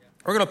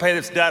 We're going to pay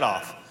this debt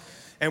off.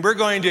 And we're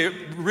going to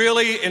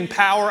really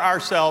empower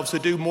ourselves to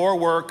do more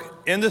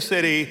work in the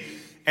city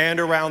and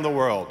around the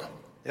world.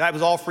 That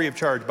was all free of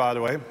charge, by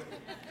the way.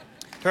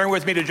 Turn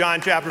with me to John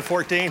chapter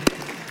 14.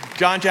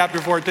 John chapter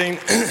 14.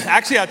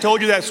 Actually, I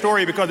told you that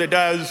story because it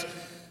does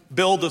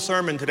build the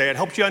sermon today. It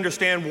helps you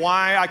understand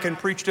why I can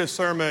preach this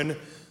sermon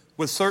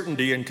with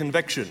certainty and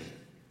conviction.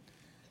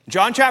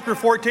 John chapter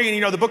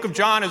 14, the book of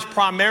John is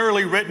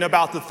primarily written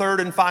about the third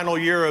and final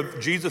year of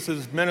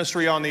Jesus'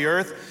 ministry on the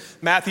earth.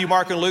 Matthew,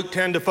 Mark, and Luke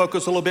tend to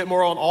focus a little bit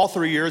more on all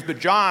 3 years, but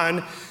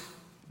John,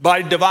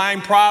 by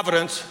divine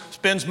providence,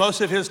 spends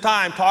most of his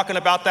time talking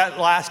about that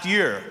last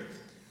year.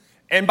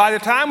 And by the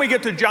time we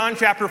get to John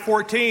chapter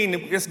 14,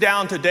 it's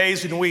down to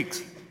days and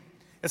weeks.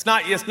 It's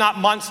not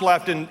months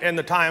left in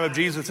the time of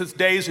Jesus, it's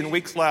days and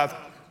weeks left.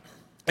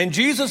 And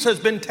Jesus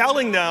has been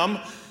telling them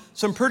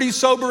some pretty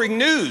sobering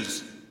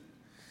news.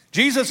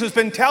 Jesus has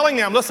been telling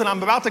them, listen,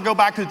 I'm about to go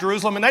back to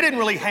Jerusalem. And they didn't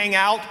really hang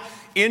out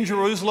in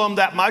Jerusalem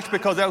that much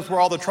because that was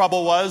where all the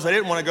trouble was. They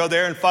didn't want to go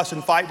there and fuss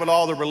and fight with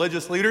all the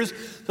religious leaders.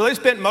 So they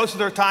spent most of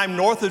their time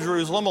north of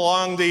Jerusalem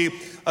along the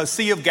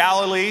Sea of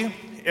Galilee.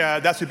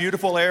 That's a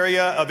beautiful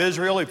area of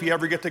Israel if you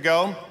ever get to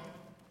go.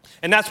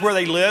 And that's where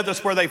they lived,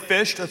 that's where they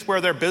fished, that's where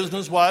their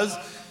business was.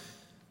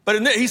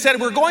 But he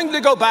said, we're going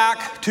to go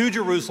back to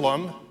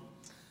Jerusalem.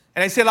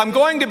 And he said, I'm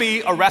going to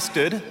be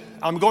arrested,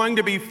 I'm going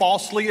to be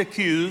falsely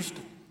accused,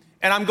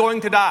 and I'm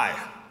going to die.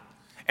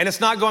 And it's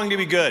not going to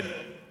be good.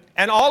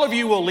 And all of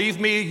you will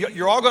leave me,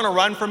 you're all going to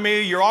run from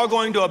me, you're all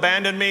going to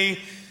abandon me.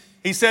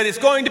 He said, it's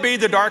going to be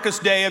the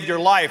darkest day of your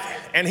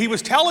life. And he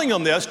was telling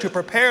them this to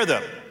prepare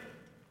them.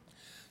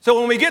 So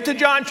when we get to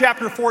John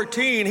chapter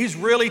 14, he's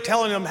really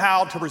telling them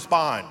how to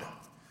respond.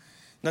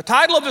 And the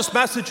title of this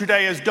message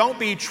today is Don't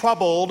Be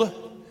Troubled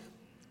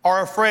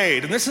or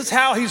Afraid. And this is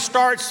how he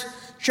starts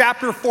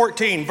chapter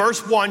 14.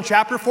 Verse 1,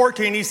 chapter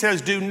 14, he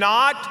says, do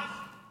not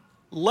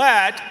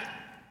let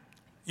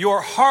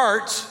your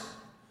hearts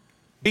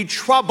be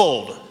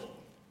troubled.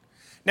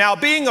 Now,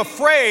 being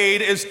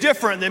afraid is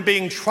different than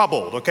being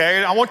troubled,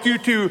 okay? I want you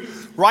to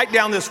write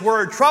down this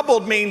word.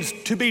 Troubled means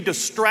to be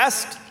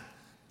distressed,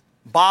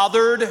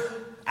 bothered,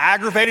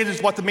 aggravated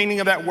is what the meaning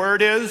of that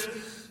word is.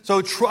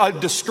 So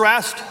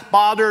distressed,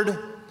 bothered,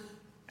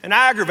 and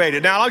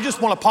aggravated. Now, I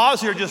just want to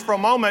pause here just for a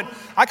moment.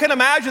 I can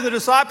imagine the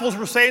disciples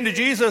were saying to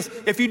Jesus,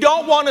 if you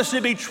don't want us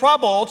to be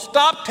troubled,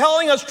 stop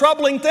telling us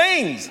troubling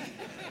things.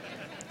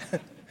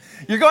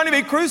 You're going to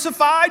be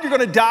crucified, you're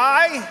going to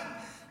die,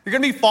 you're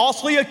going to be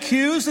falsely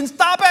accused, and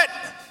stop it.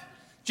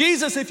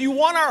 Jesus, if you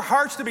want our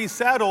hearts to be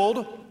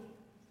settled,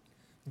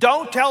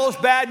 don't tell us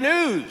bad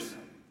news.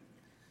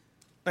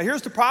 Now,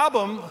 here's the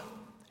problem.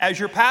 As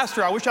your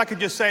pastor, I wish I could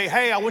just say,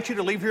 hey, I want you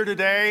to leave here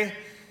today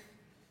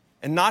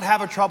and not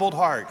have a troubled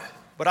heart.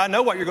 But I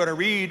know what you're going to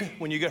read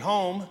when you get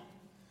home.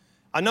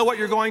 I know what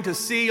you're going to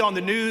see on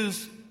the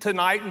news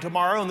tonight and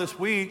tomorrow and this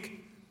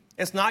week.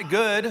 It's not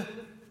good.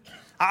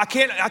 I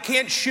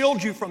can't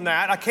shield you from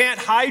that. I can't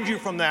hide you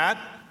from that.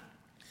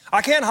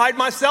 I can't hide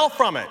myself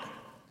from it.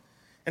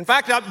 In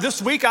fact,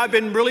 this week I've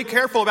been really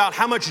careful about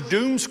how much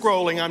doom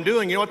scrolling I'm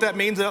doing. You know what that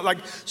means?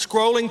 Like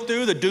scrolling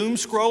through the doom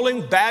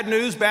scrolling, bad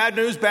news, bad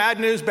news, bad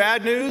news,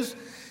 bad news.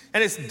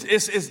 And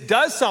it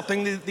does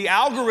something. The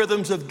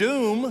algorithms of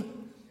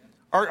doom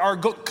are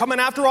coming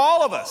after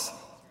all of us.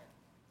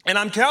 And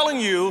I'm telling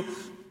you,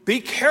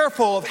 be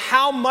careful of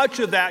how much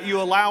of that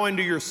you allow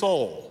into your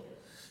soul.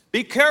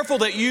 Be careful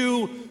that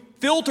you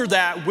filter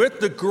that with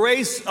the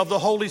grace of the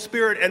Holy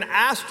Spirit and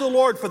ask the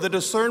Lord for the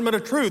discernment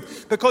of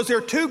truth, because there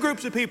are two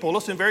groups of people.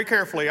 Listen very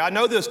carefully. I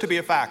know this to be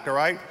a fact, all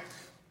right?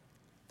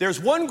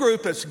 There's one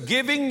group that's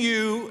giving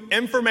you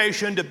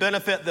information to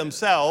benefit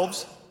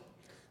themselves.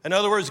 In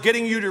other words,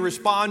 getting you to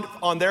respond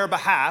on their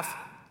behalf.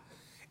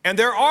 And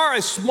there are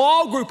a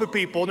small group of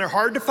people, and they're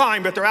hard to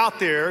find, but they're out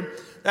there,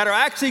 that are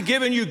actually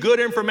giving you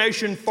good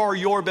information for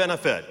your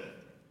benefit.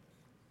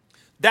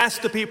 That's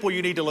the people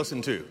you need to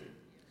listen to.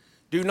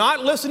 Do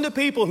not listen to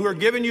people who are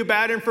giving you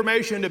bad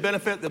information to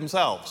benefit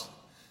themselves,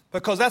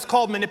 because that's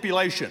called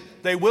manipulation.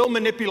 They will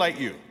manipulate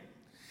you,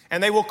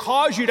 and they will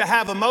cause you to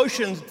have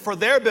emotions for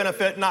their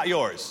benefit, not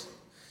yours.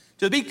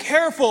 So be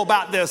careful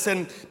about this,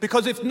 and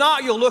because if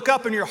not, you'll look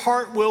up and your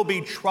heart will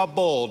be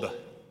troubled.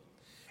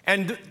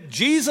 And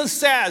Jesus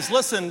says,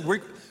 listen,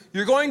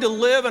 you're going to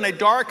live in a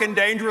dark and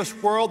dangerous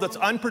world that's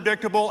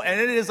unpredictable,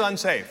 and it is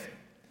unsafe.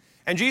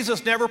 And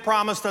Jesus never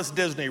promised us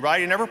Disney,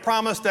 right? He never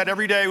promised that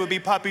every day would be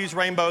puppies,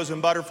 rainbows,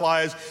 and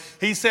butterflies.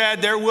 He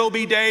said there will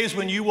be days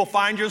when you will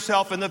find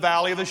yourself in the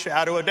valley of the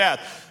shadow of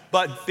death.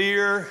 But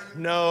fear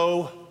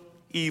no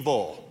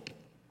evil.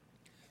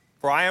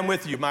 For I am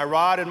with you. My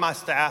rod and my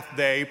staff,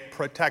 they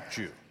protect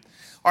you.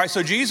 All right,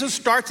 so Jesus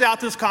starts out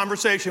this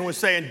conversation with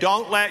saying,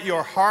 don't let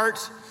your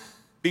hearts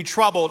be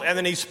troubled. And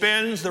then he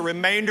spends the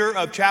remainder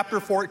of chapter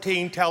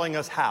 14 telling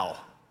us how.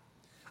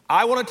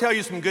 I want to tell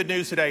you some good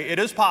news today. It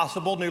is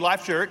possible, New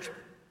Life Church,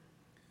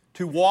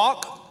 to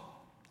walk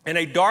in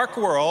a dark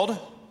world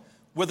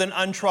with an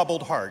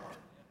untroubled heart.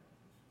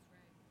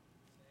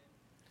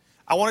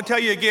 I want to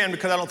tell you again,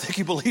 because I don't think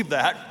you believe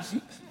that.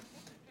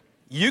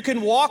 You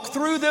can walk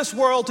through this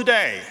world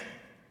today,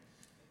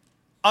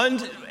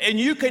 and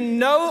you can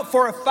know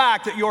for a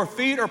fact that your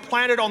feet are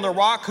planted on the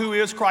rock who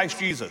is Christ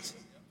Jesus.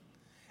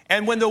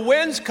 And when the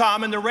winds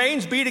come and the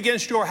rains beat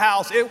against your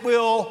house, it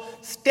will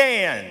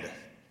stand.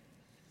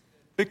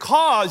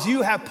 Because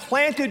you have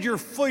planted your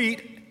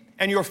feet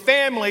and your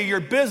family, your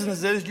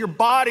businesses, your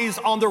bodies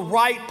on the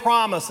right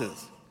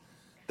promises.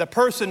 The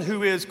person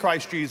who is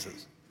Christ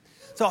Jesus.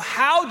 So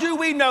how do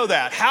we know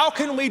that? How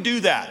can we do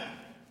that?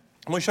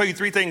 I'm going to show you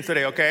 3 things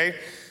today, okay?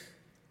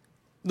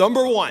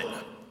 Number 1,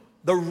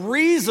 the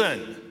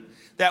reason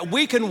that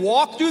we can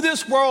walk through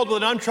this world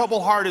with an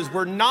untroubled heart is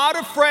we're not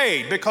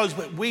afraid because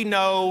we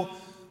know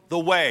the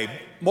way.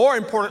 More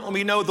importantly,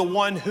 we know the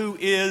one who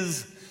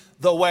is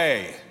the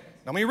way.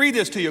 Let me read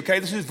this to you, okay?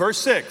 This is verse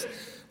 6.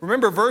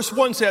 Remember, verse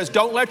 1 says,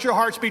 don't let your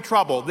hearts be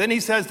troubled. Then he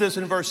says this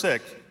in verse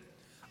 6.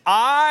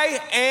 I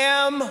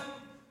am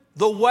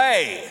the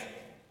way.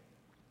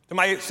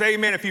 Somebody say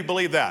amen if you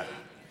believe that.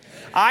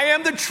 I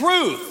am the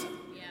truth.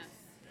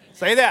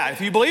 Say that.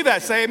 If you believe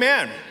that, say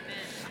amen.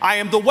 I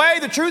am the way,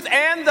 the truth,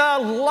 and the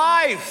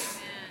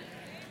life.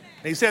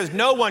 And he says,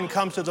 no one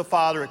comes to the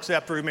Father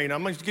except through me. Now,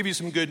 I'm going to give you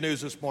some good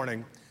news this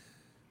morning.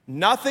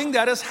 Nothing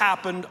that has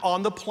happened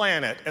on the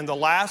planet in the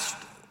last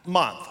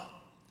month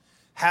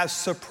has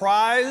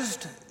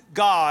surprised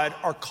God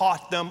or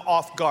caught them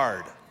off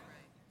guard.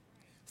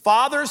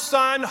 Father,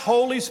 Son,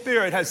 Holy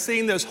Spirit has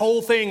seen this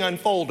whole thing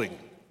unfolding.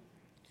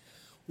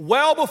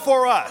 Well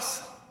before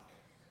us,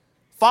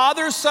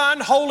 Father,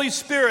 Son, Holy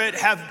Spirit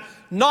have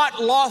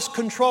not lost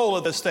control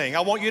of this thing.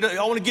 I want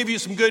to give you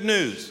some good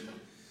news.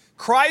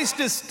 Christ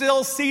is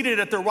still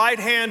seated at the right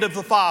hand of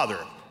the Father.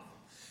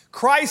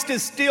 Christ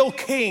is still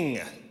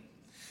King.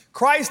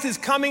 Christ is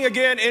coming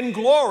again in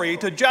glory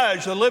to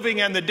judge the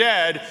living and the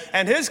dead,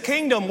 and his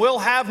kingdom will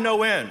have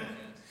no end.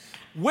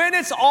 When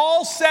it's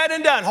all said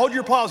and done, hold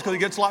your applause because it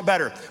gets a lot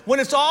better. When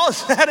it's all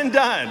said and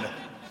done,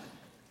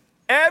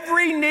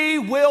 every knee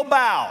will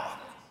bow,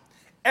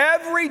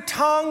 every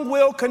tongue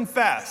will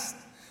confess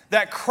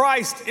that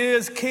Christ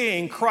is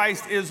King,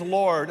 Christ is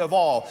Lord of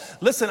all.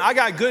 Listen, I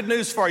got good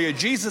news for you.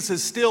 Jesus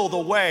is still the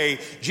way,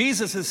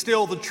 Jesus is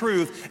still the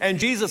truth, and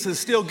Jesus is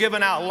still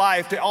giving out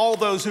life to all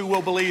those who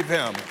will believe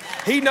him.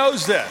 He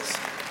knows this.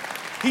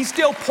 He's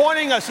still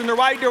pointing us in the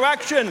right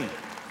direction.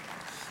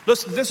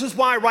 Listen, this is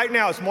why right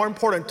now it's more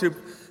important to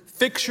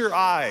fix your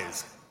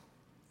eyes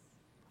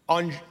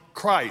on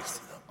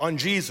Christ, on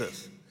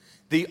Jesus,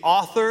 the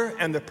author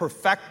and the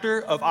perfecter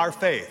of our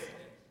faith.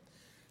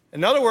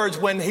 In other words,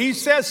 when he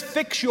says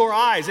fix your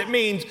eyes, it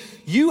means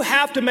you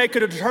have to make a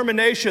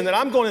determination that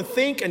I'm going to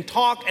think and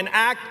talk and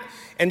act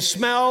and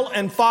smell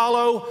and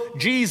follow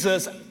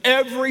Jesus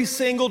every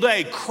single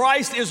day.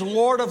 Christ is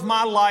Lord of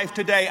my life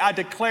today. I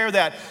declare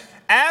that.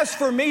 As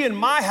for me and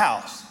my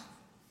house,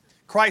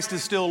 Christ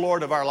is still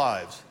Lord of our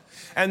lives.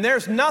 And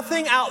there's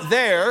nothing out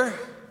there,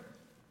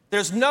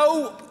 there's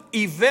no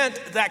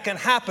event that can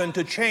happen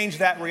to change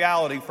that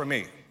reality for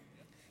me.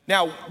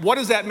 Now, what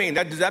does that mean?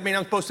 Does that mean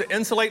I'm supposed to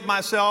insulate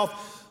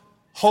myself,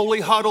 holy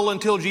huddle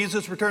until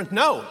Jesus returns?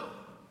 No.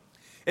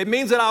 It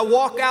means that I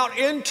walk out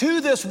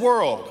into this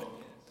world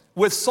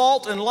with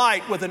salt and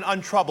light with an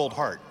untroubled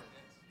heart,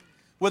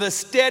 with a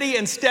steady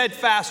and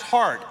steadfast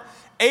heart,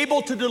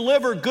 able to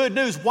deliver good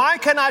news. Why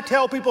can I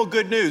tell people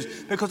good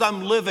news? Because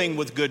I'm living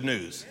with good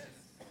news.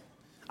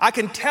 I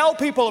can tell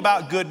people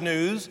about good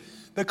news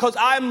because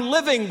I'm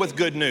living with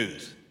good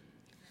news.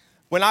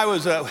 When I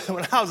was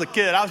a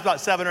kid, I was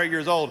about 7 or 8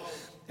 years old,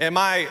 and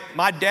my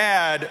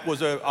dad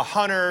was a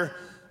hunter,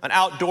 an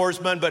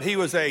outdoorsman, but he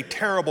was a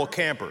terrible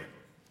camper.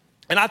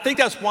 And I think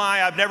that's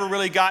why I've never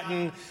really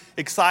gotten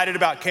excited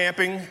about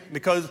camping,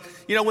 because,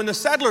 you know, when the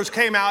settlers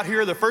came out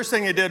here, the first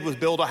thing they did was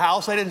build a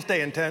house. They didn't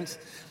stay in tents,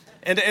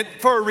 and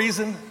for a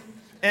reason.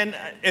 And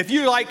if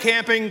you like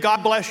camping,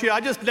 God bless you.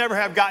 I just never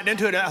have gotten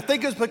into it. And I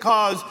think it's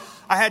because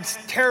I had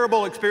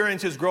terrible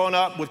experiences growing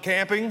up with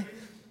camping.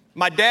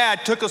 My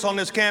dad took us on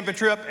this camping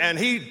trip, and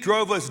he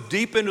drove us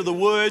deep into the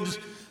woods,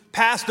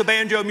 past the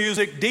banjo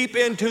music, deep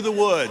into the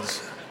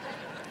woods.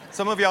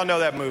 Some of y'all know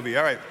that movie,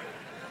 all right.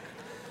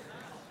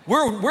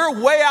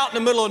 We're way out in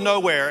the middle of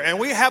nowhere, and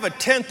we have a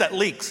tent that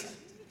leaks.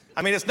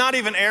 I mean, it's not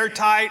even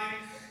airtight.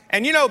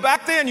 And you know,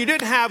 back then you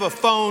didn't have a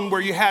phone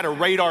where you had a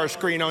radar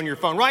screen on your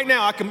phone. Right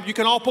now, you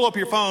can all pull up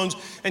your phones,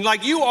 and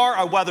like you are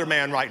a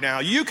weatherman right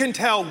now. You can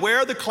tell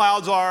where the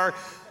clouds are.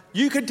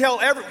 You could tell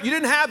you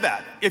didn't have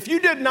that. If you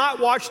did not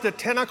watch the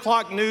 10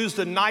 o'clock news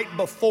the night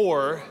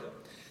before,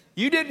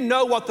 you didn't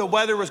know what the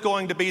weather was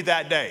going to be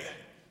that day.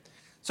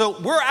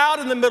 So we're out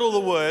in the middle of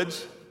the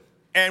woods,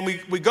 and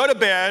we go to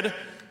bed,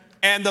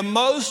 and the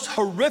most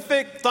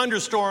horrific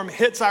thunderstorm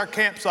hits our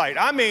campsite.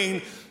 I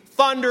mean,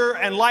 thunder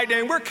and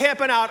lightning. We're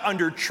camping out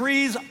under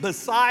trees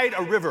beside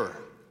a river.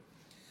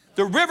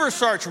 The river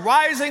starts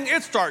rising,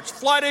 it starts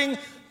flooding,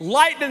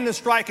 lightning is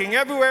striking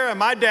everywhere, and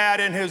my dad,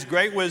 in his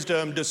great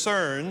wisdom,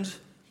 discerns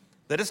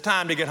that it's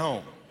time to get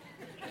home.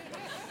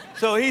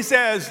 So he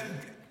says,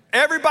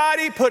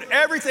 everybody put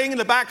everything in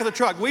the back of the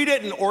truck. We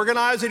didn't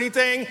organize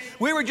anything.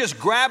 We were just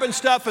grabbing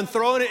stuff and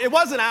throwing it. It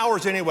wasn't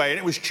ours anyway, and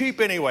it was cheap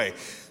anyway.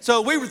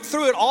 So we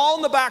threw it all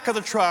in the back of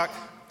the truck.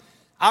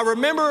 I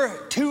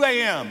remember 2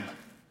 a.m.,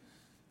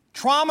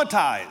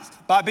 traumatized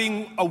by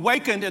being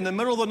awakened in the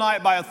middle of the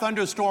night by a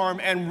thunderstorm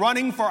and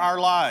running for our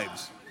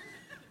lives.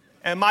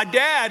 And my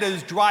dad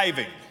is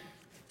driving.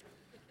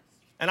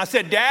 And I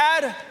said,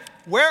 Dad,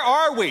 where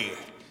are we?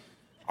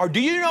 Or do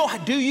you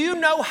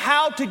know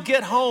how to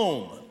get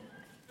home?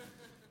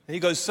 And he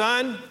goes,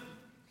 son,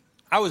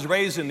 I was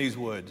raised in these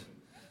woods.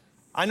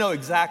 I know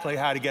exactly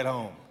how to get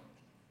home.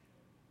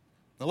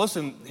 Now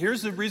listen,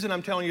 here's the reason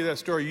I'm telling you that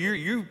story.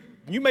 You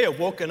may have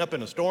woken up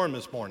in a storm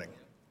this morning.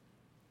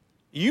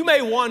 You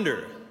may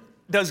wonder,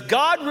 does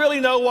God really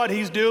know what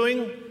he's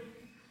doing?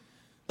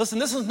 Listen,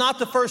 this is not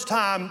the first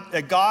time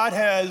that God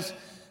has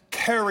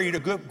carried a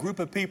good group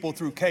of people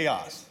through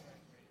chaos.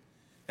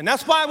 And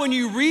that's why when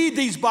you read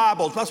these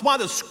Bibles, that's why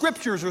the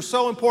scriptures are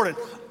so important.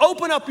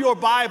 Open up your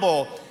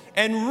Bible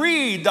and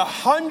read the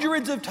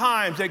hundreds of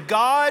times that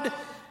God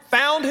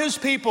found his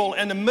people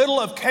in the middle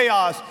of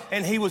chaos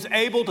and he was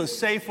able to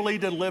safely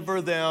deliver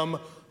them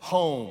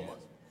home.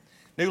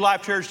 New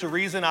Life Church, the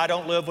reason I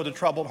don't live with a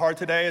troubled heart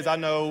today is I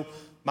know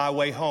my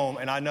way home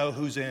and I know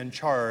who's in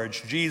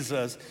charge.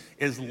 Jesus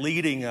is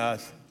leading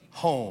us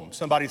home.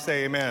 Somebody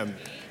say amen. Amen.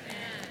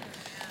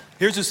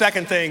 Here's the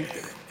second thing.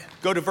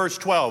 Go to verse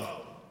 12.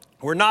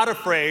 We're not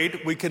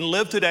afraid. We can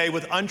live today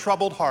with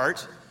untroubled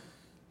hearts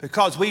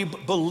because we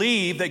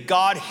believe that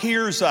God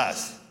hears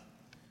us.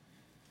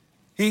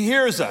 He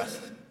hears us.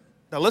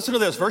 Now listen to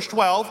this, verse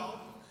 12.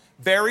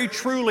 Very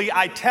truly,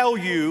 I tell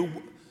you,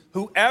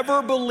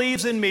 whoever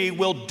believes in me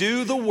will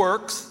do the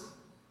works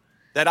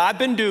that I've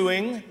been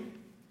doing,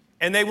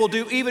 and they will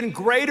do even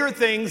greater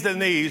things than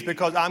these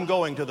because I'm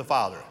going to the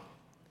Father.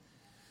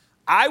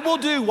 I will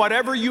do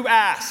whatever you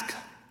ask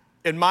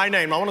in my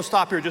name. I want to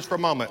stop here just for a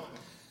moment.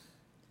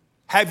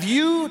 Have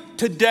you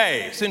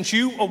today, since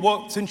you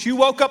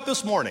woke up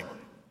this morning,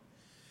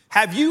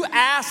 have you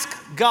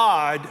asked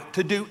God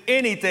to do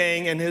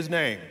anything in his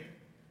name?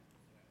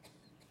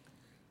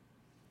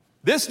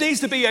 This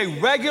needs to be a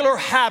regular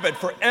habit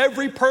for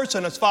every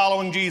person that's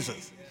following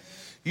Jesus.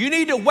 You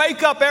need to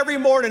wake up every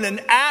morning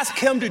and ask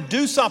him to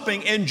do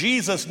something in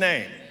Jesus'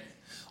 name.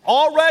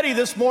 Already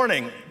this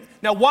morning.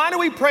 Now, why do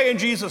we pray in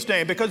Jesus'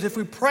 name? Because if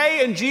we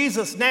pray in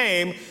Jesus'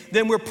 name,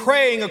 then we're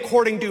praying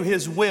according to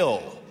his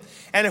will.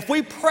 And if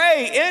we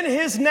pray in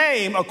his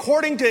name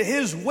according to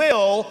his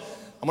will,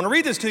 I'm going to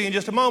read this to you in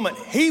just a moment,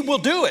 he will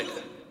do it.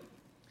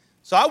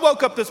 So I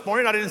woke up this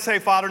morning, I didn't say,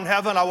 Father in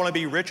heaven, I want to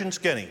be rich and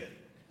skinny.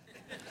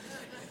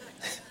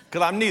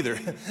 Because I'm neither.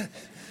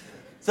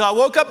 So I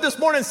woke up this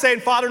morning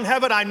saying, Father in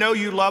heaven, I know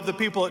you love the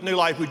people at New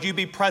Life. Would you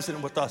be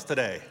present with us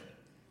today?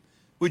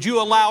 Would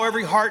you allow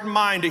every heart and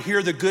mind to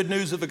hear the good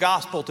news of the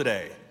gospel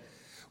today?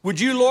 Would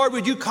you, Lord,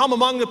 would you come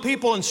among the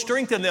people and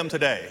strengthen them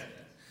today?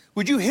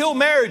 Would you heal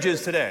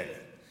marriages today?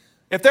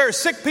 If there are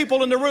sick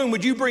people in the room,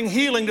 would you bring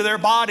healing to their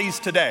bodies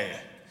today?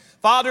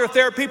 Father, if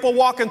there are people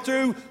walking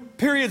through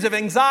periods of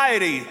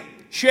anxiety,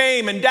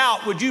 shame, and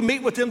doubt, would you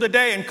meet with them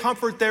today and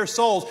comfort their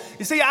souls?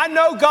 You see, I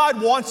know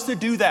God wants to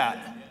do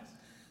that.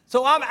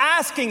 So I'm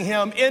asking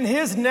him in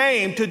his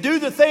name to do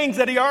the things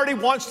that he already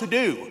wants to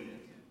do.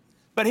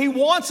 But he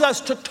wants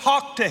us to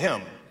talk to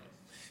him.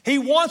 He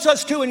wants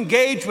us to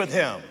engage with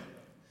him.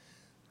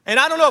 And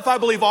I don't know if I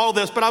believe all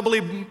this, but I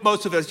believe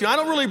most of this. I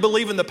don't really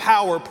believe in the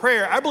power of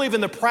prayer. I believe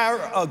in the power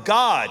of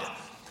God.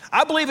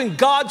 I believe in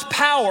God's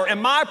power,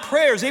 and my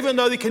prayers, even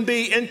though they can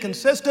be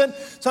inconsistent,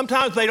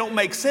 sometimes they don't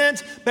make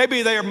sense,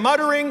 maybe they are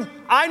muttering,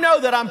 I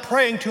know that I'm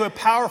praying to a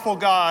powerful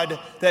God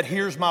that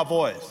hears my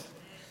voice.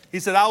 He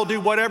said, I will do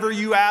whatever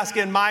you ask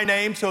in my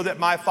name so that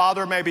my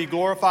Father may be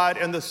glorified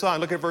in the Son.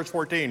 Look at verse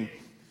 14.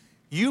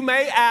 You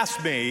may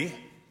ask me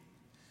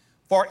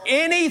for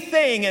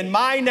anything in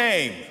my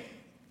name.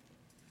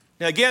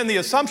 Now again, the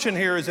assumption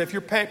here is if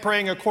you're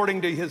praying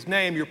according to his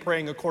name, you're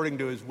praying according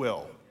to his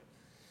will.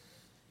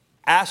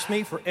 Ask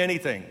me for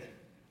anything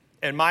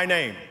in my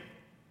name,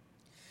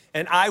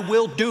 and I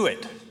will do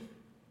it.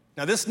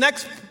 Now this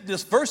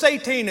verse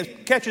 18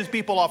 catches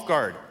people off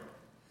guard.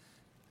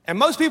 And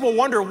most people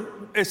wonder,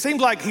 it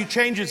seems like he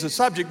changes the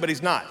subject, but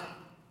he's not.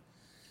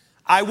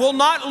 I will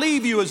not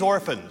leave you as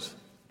orphans.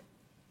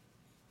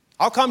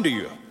 I'll come to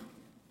you.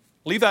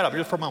 Leave that up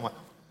just for a moment.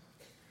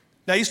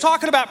 Now he's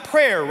talking about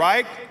prayer,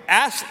 right?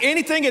 Ask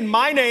anything in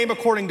my name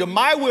according to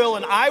my will,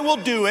 and I will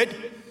do it.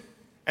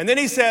 And then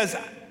he says,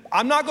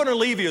 I'm not going to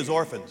leave you as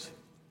orphans.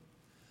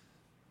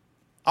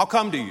 I'll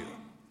come to you.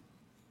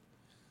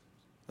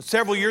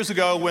 Several years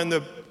ago, when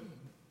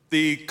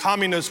the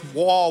communist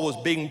wall was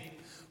being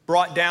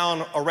brought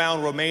down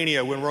around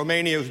Romania, when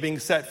Romania was being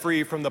set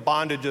free from the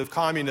bondage of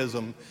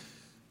communism,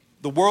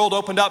 the world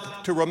opened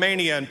up to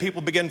Romania and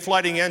people began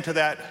flooding into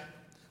that.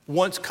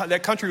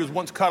 That country was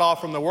once cut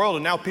off from the world,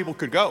 and now people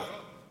could go.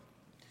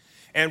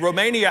 And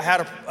Romania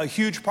had a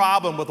huge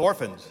problem with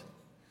orphans.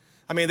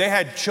 I mean, they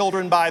had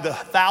children by the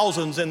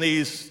thousands in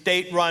these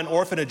state-run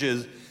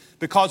orphanages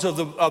because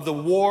of the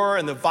war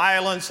and the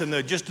violence and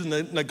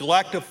the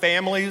neglect of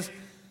families.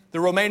 The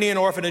Romanian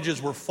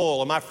orphanages were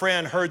full. And my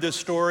friend heard this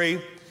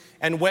story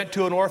and went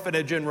to an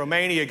orphanage in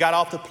Romania, got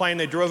off the plane,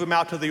 they drove him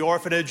out to the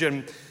orphanage,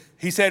 and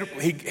he said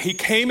he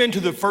came into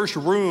the first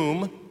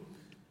room,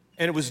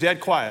 And it was dead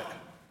quiet.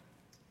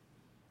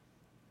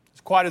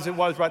 As quiet as it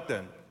was right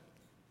then.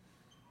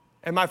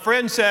 And my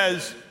friend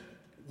says,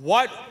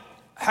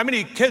 how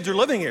many kids are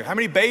living here? How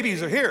many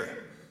babies are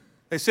here?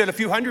 They said a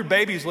few hundred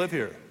babies live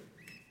here.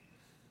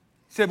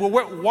 He said, well,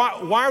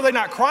 why are they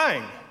not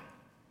crying?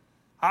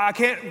 I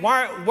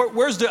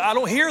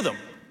don't hear them.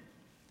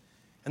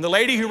 And the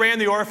lady who ran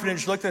the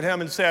orphanage looked at him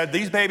and said,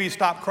 these babies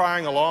stopped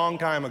crying a long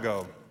time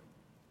ago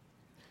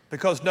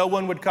because no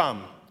one would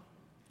come.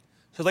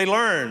 So they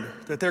learned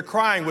that their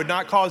crying would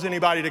not cause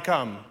anybody to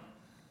come.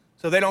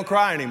 So they don't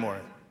cry anymore.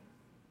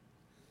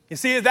 You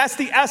see, that's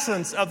the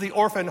essence of the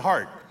orphan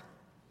heart.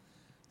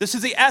 This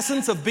is the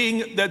essence of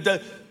being,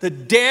 the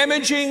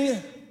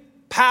damaging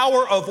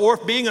power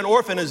of being an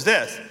orphan is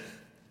this.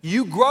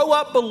 You grow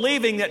up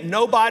believing that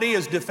nobody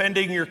is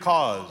defending your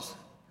cause,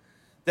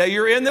 that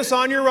you're in this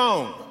on your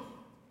own.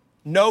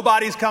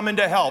 Nobody's coming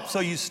to help, so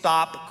you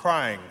stop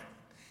crying.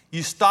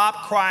 You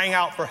stop crying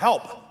out for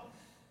help.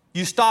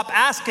 You stop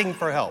asking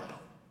for help.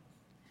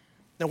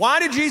 Now,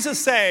 why did Jesus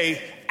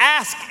say,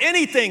 ask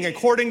anything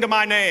according to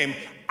my name?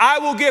 I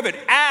will give it.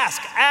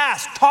 Ask,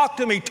 talk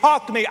to me.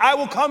 I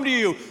will come to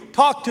you.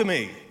 Talk to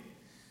me.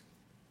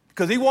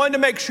 Because he wanted to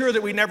make sure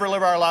that we never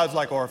live our lives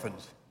like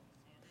orphans.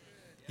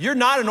 You're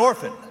not an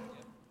orphan.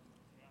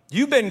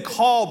 You've been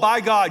called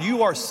by God.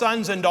 You are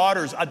sons and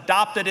daughters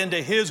adopted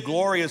into his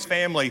glorious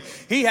family.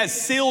 He has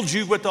sealed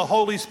you with the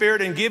Holy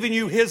Spirit and given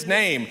you his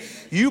name.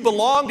 You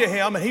belong to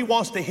him and he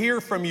wants to hear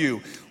from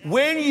you.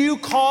 When you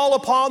call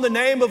upon the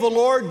name of the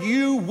Lord,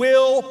 you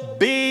will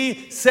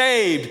be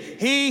saved.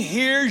 He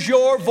hears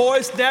your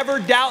voice. Never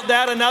doubt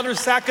that another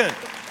second.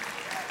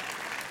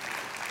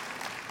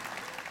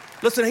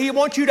 Listen, he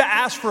wants you to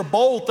ask for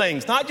bold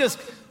things, not just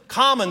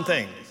common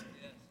things.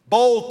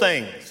 Bold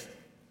things.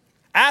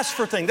 Ask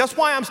for things. That's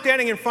why I'm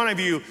standing in front of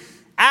you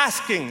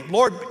asking,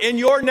 Lord, in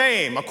your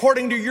name,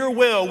 according to your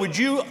will, would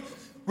you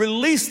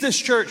release this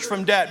church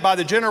from debt by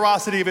the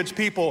generosity of its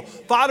people?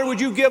 Father,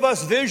 would you give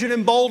us vision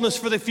and boldness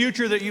for the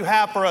future that you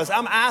have for us?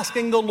 I'm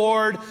asking the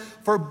Lord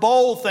for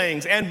bold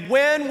things. And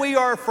when we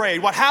are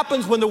afraid, what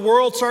happens when the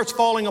world starts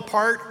falling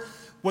apart,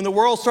 when the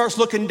world starts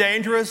looking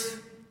dangerous,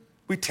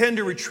 we tend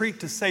to retreat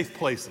to safe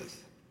places.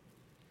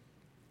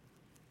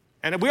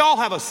 And we all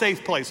have a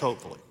safe place,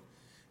 hopefully.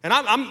 And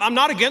I'm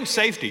not against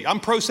safety. I'm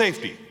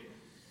pro-safety.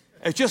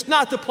 It's just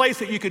not the place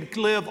that you can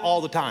live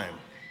all the time.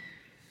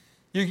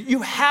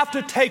 You have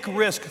to take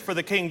risk for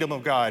the kingdom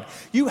of God.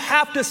 You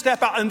have to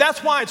step out. And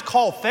that's why it's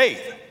called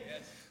faith.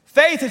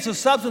 Faith is the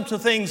substance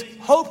of things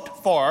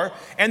hoped for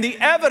and the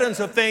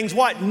evidence of things,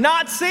 what?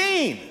 Not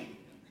seen.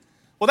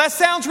 Well, that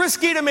sounds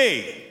risky to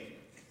me.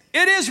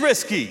 It is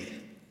risky.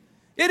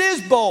 It is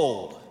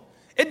bold.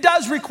 It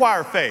does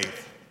require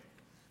faith.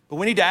 But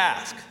we need to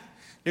ask.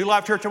 New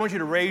Life Church, I want you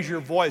to raise your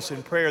voice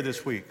in prayer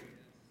this week.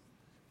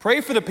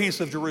 Pray for the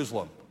peace of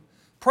Jerusalem.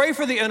 Pray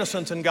for the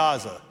innocents in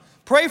Gaza.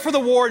 Pray for the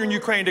war in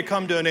Ukraine to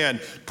come to an end.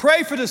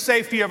 Pray for the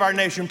safety of our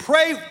nation.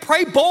 Pray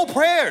bold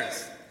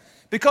prayers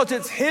because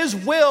it's his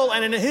will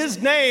and in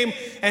his name.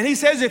 And he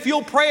says, if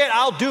you'll pray it,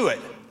 I'll do it.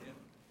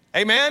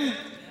 Amen?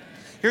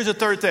 Here's the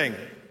third thing.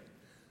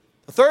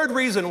 The third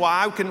reason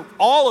why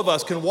all of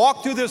us can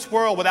walk through this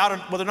world with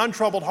an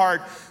untroubled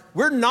heart.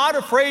 We're not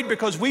afraid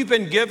because we've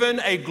been given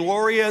a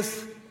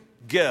glorious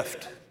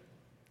gift.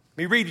 Let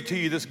me read to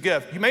you this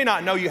gift. You may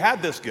not know you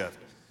have this gift,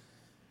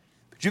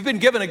 but you've been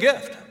given a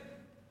gift,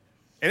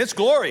 and it's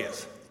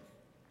glorious.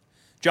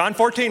 John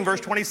 14,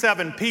 verse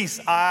 27, peace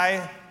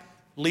I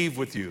leave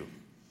with you.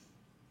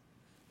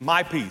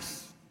 My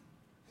peace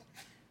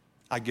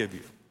I give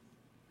you.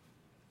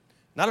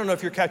 And I don't know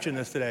if you're catching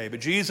this today,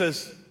 but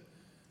Jesus,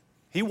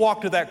 he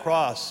walked to that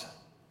cross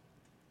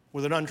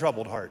with an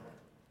untroubled heart.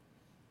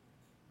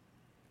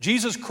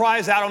 Jesus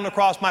cries out on the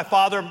cross, my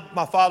Father,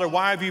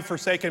 why have you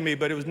forsaken me?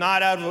 But it was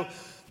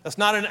that's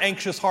not an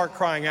anxious heart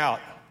crying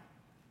out.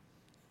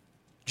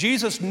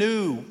 Jesus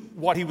knew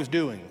what he was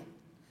doing,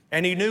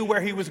 and he knew where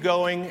he was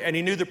going, and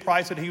he knew the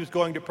price that he was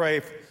going to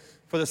pay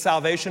for the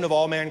salvation of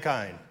all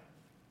mankind.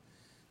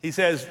 He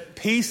says,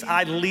 peace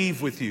I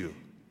leave with you.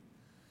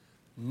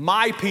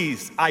 My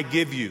peace I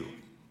give you.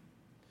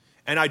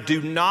 And I do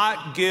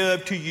not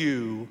give to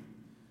you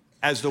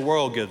as the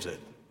world gives it.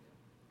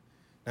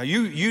 Now,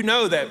 you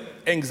know that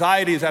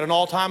anxiety is at an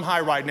all-time high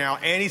right now.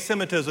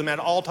 Anti-Semitism at an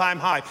all-time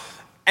high.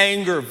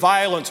 Anger,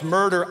 violence,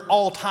 murder,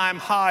 all-time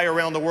high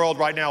around the world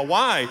right now.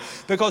 Why?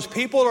 Because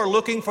people are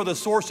looking for the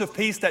source of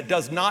peace that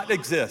does not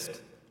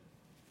exist.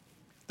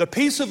 The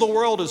peace of the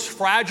world is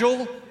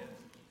fragile,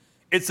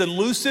 it's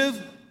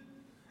elusive,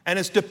 and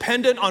it's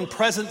dependent on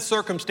present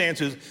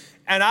circumstances.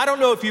 And I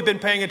don't know if you've been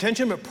paying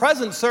attention, but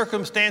present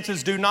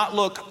circumstances do not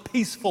look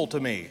peaceful to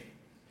me.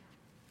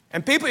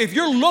 And people, if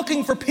you're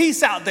looking for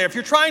peace out there, if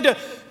you're trying to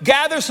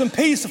gather some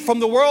peace from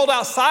the world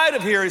outside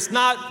of here, it's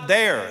not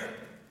there.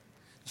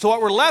 So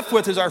what we're left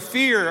with is our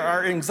fear,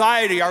 our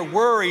anxiety, our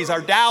worries, our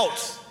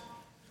doubts,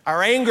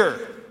 our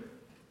anger.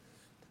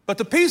 But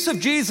the peace of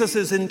Jesus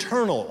is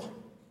internal.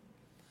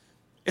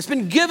 It's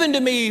been given to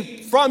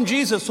me from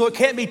Jesus, so it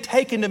can't be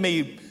taken to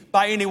me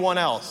by anyone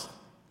else.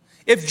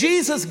 If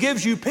Jesus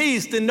gives you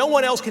peace, then no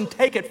one else can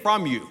take it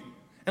from you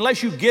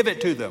unless you give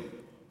it to them.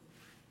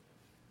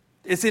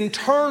 It's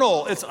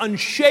internal, it's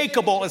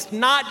unshakable, it's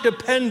not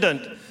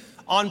dependent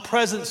on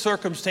present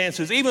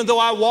circumstances. Even though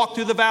I walk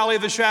through the valley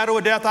of the shadow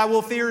of death, I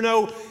will fear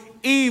no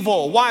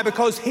evil. Why?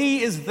 Because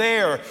he is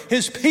there.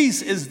 His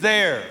peace is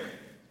there.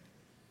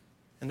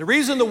 And the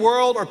reason the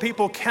world or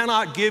people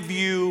cannot give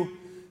you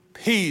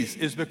peace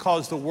is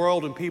because the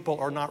world and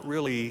people are not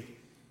really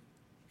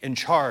in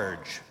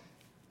charge.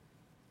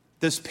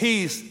 This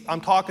peace I'm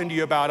talking to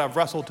you about, I've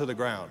wrestled to the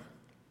ground.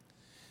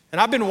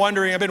 And I've been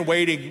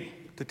waiting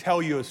to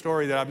tell you a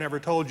story that I've never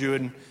told you.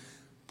 And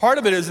part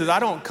of it is that I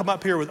don't come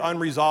up here with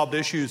unresolved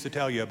issues to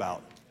tell you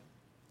about.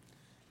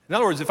 In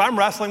other words, if I'm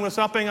wrestling with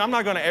something, I'm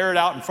not going to air it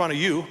out in front of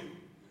you.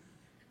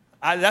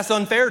 That's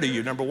unfair to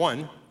you, number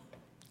one.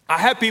 I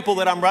have people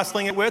that I'm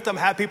wrestling it with. I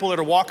have people that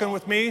are walking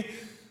with me.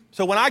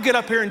 So when I get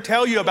up here and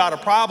tell you about a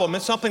problem,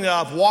 it's something that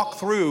I've walked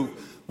through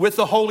with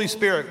the Holy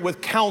Spirit,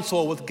 with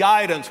counsel, with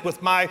guidance,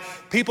 with my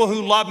people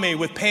who love me,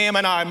 with Pam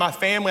and I, my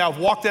family. I've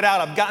walked it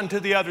out. I've gotten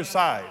to the other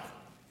side.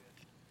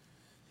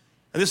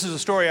 And this is a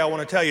story I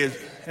want to tell you,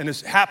 and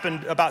this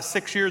happened about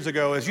 6 years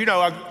ago. As you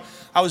know,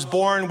 I was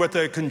born with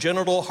a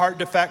congenital heart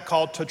defect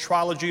called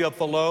tetralogy of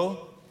Fallot,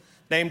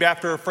 named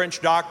after a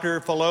French doctor,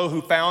 Fallot,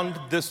 who found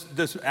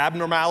this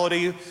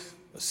abnormality.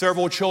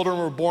 Several children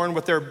were born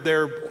with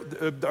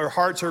their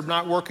hearts are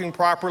not working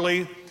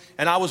properly.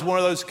 And I was one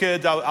of those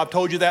kids. I've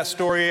told you that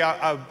story.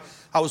 I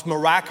was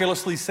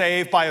miraculously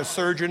saved by a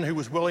surgeon who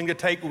was willing to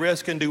take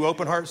risk and do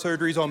open heart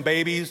surgeries on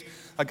babies,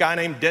 a guy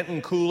named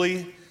Denton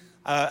Cooley.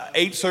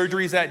 8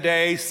 surgeries that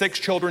day, 6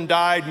 children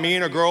died. Me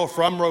and a girl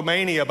from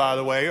Romania, by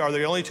the way, are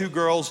the only 2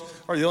 girls,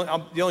 or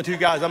the only 2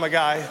 guys, I'm a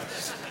guy,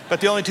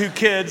 but the only 2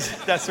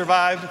 kids that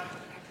survived.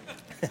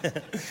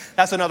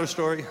 That's another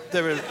story.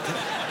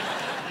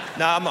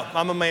 No,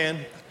 I'm a man.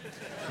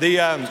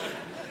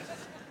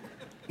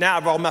 Now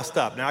I've all messed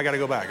up. Now I got to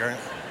go back, all right?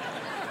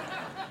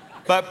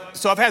 But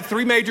so I've had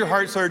 3 major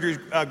heart surgeries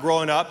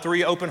growing up,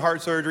 3 open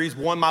heart surgeries.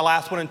 My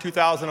last one in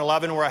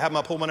 2011, where I had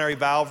my pulmonary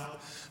valve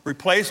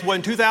replaced. Well,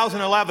 in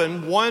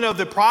 2011, one of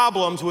the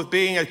problems with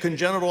being a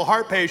congenital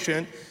heart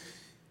patient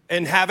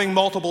and having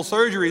multiple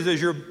surgeries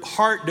is your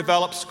heart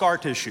develops scar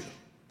tissue,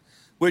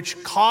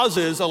 which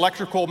causes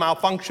electrical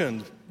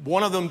malfunctions,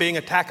 one of them being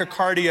a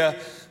tachycardia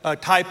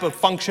type of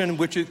function,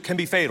 which can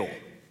be fatal.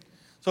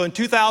 So in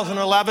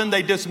 2011,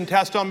 they did some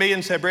tests on me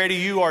and said, Brady,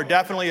 you are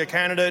definitely a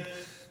candidate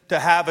to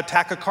have a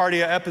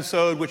tachycardia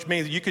episode, which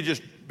means you could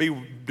just be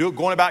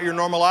going about your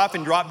normal life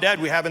and drop dead.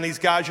 We're having these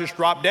guys just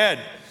drop dead.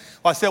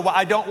 Well, I said, well,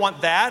 I don't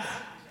want that.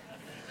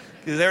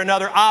 Is there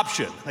another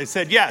option? They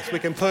said, yes, we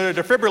can put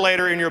a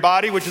defibrillator in your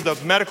body, which is a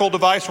medical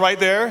device right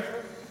there,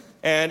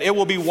 and it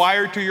will be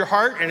wired to your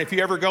heart. And if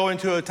you ever go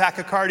into a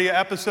tachycardia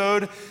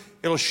episode,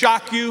 it'll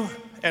shock you,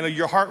 and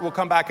your heart will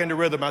come back into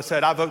rhythm. I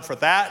said, I vote for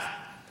that,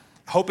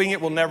 hoping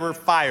it will never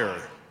fire.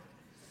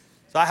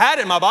 So I had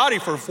it in my body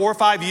for 4 or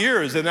 5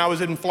 years, and I was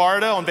in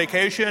Florida on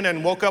vacation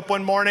and woke up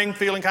one morning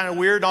feeling kind of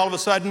weird, and all of a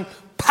sudden,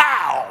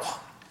 pow!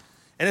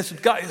 And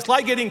it's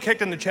like getting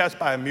kicked in the chest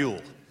by a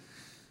mule.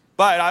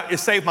 But it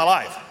saved my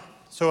life.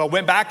 So I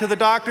went back to the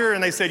doctor,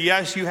 and they said,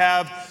 yes, you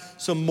have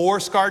some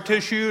more scar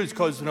tissue. It's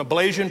because an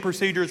ablation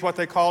procedure is what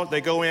they call it. They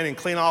go in and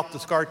clean off the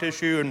scar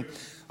tissue and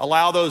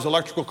allow those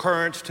electrical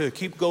currents to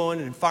keep going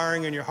and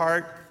firing in your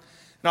heart.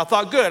 And I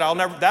thought, good,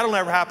 that'll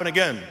never happen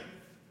again.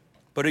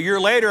 But a year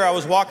later, I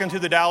was walking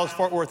through the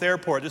Dallas-Fort Worth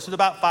airport. This is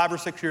about 5 or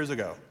 6 years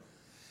ago.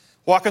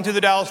 Walking through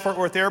the Dallas-Fort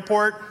Worth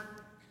airport,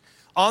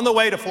 on the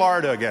way to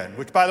Florida again,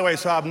 which, by the way,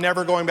 so I'm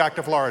never going back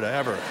to Florida,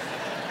 ever.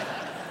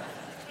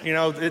 You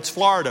know, it's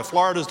Florida.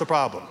 Florida's the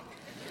problem.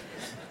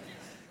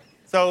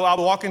 So I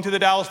was walking through the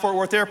Dallas-Fort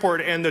Worth airport,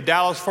 and the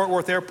Dallas-Fort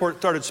Worth airport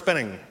started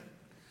spinning.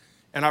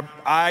 And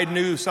I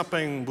knew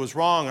something was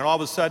wrong, and all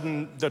of a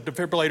sudden, the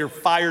defibrillator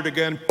fired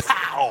again,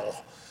 pow!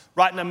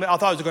 Right in the middle. I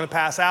thought I was going to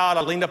pass out.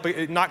 I leaned up,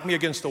 it knocked me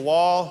against the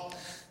wall.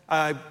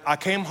 I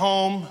came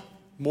home,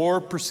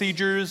 more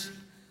procedures,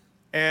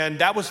 and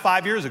that was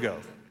 5 years ago.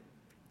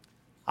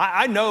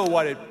 I know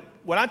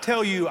when I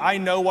tell you I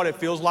know what it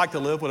feels like to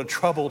live with a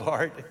troubled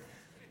heart,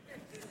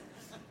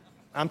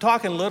 I'm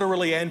talking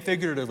literally and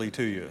figuratively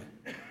to you.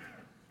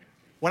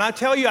 When I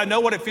tell you I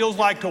know what it feels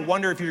like to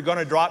wonder if you're going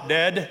to drop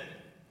dead,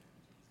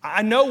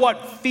 I know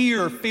what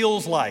fear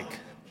feels like.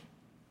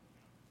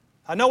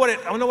 I know what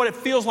it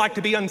feels like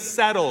to be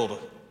unsettled.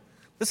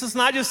 This is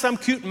not just some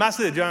cute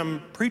message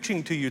I'm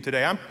preaching to you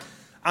today.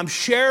 I'm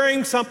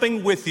sharing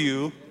something with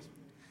you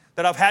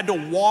that I've had to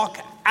walk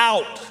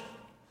out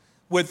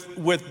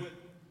with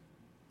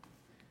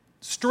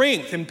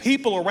strength and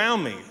people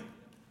around me.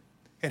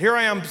 And here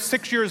I am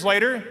 6 years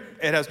later.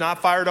 It has not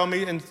fired on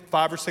me in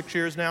 5 or 6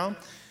 years now.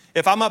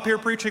 If I'm up here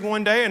preaching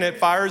one day and it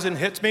fires and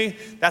hits me,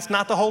 that's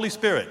not the Holy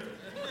Spirit.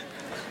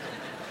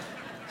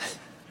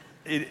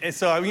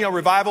 So, you know,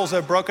 revivals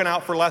have broken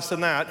out for less than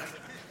that.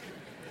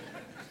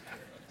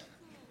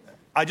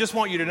 I just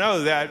want you to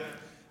know that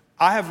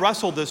I have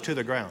wrestled this to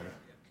the ground.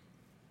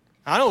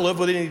 I don't live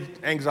with any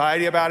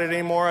anxiety about it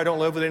anymore. I don't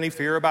live with any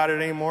fear about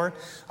it anymore.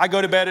 I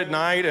go to bed at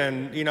night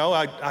and,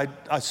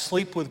 I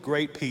sleep with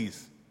great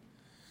peace.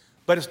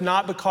 But it's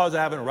not because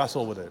I haven't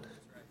wrestled with it.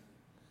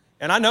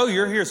 And I know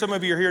you're here, some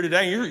of you are here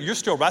today, and you're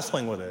still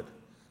wrestling with it.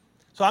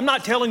 So I'm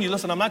not telling you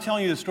this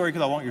story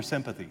because I want your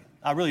sympathy.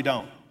 I really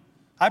don't.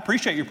 I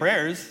appreciate your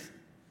prayers.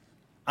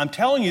 I'm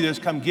telling you this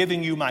because I'm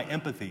giving you my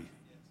empathy.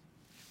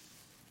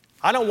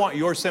 I don't want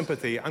your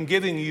sympathy. I'm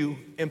giving you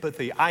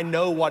empathy. I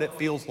know what it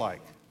feels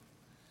like.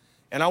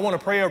 And I want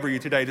to pray over you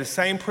today. The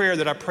same prayer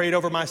that I prayed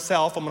over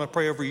myself, I'm going to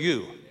pray over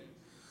you.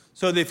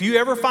 So that if you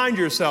ever find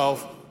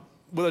yourself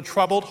with a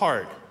troubled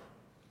heart,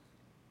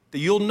 that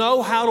you'll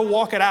know how to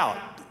walk it out.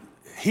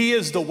 He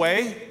is the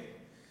way.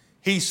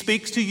 He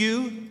speaks to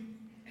you.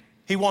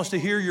 He wants to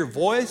hear your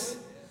voice.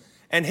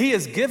 And he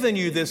has given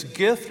you this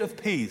gift of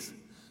peace.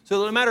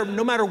 So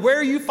no matter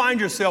where you find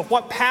yourself,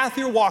 what path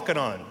you're walking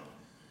on,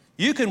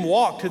 you can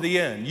walk to the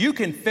end. You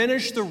can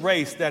finish the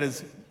race that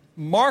is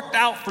marked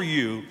out for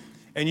you,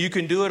 and you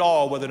can do it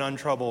all with an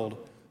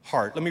untroubled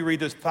heart. Let me read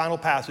this final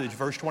passage,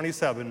 verse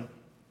 27.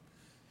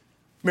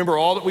 Remember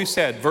all that we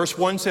said. Verse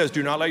 1 says,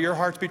 do not let your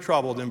hearts be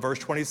troubled. In verse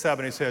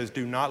 27, it says,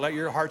 do not let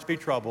your hearts be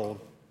troubled,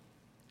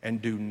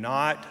 and do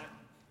not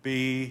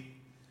be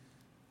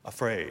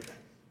afraid.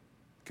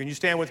 Can you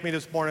stand with me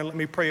this morning? Let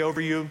me pray over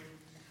you,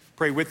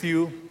 pray with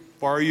you,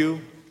 for you.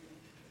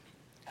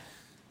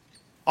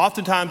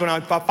 Oftentimes when I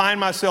find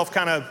myself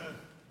kind of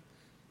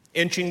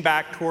inching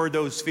back toward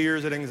those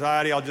fears and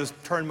anxiety, I'll just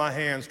turn my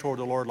hands toward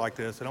the Lord like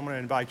this, and I'm going to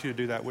invite you to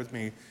do that with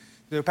me.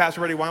 Pastor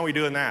Reddy, why are we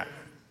doing that?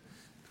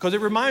 Because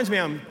it reminds me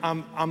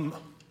I'm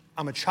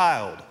a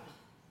child.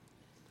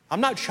 I'm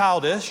not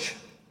childish,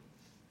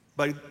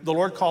 but the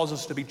Lord calls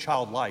us to be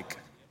childlike.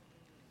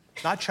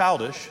 Not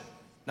childish,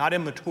 not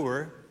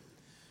immature,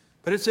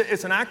 but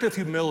it's an act of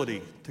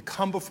humility to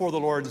come before the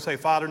Lord and say,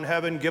 Father in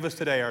heaven, give us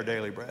today our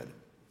daily bread.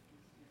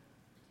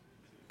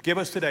 Give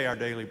us today our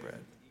daily bread.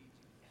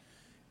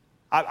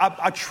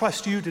 I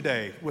trust you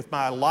today with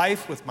my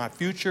life, with my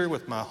future,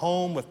 with my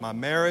home, with my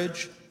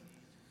marriage.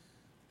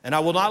 And I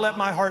will not let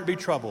my heart be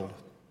troubled.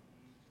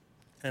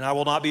 And I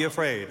will not be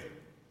afraid.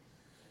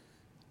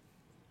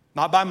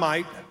 Not by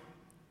might,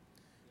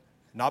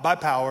 not by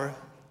power,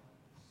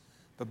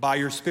 but by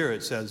your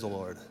Spirit, says the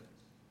Lord.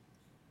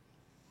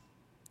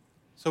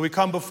 So we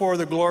come before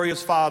the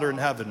glorious Father in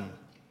heaven.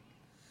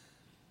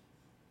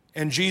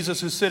 And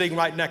Jesus is sitting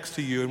right next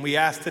to you, and we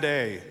ask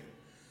today,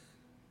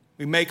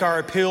 we make our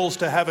appeals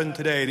to heaven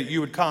today that you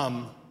would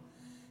come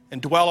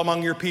and dwell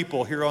among your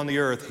people here on the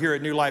earth, here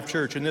at New Life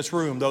Church, in this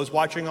room, those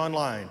watching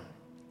online.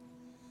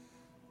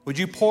 Would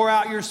you pour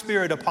out your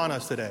Spirit upon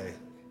us today?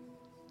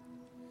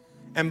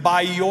 And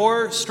by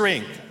your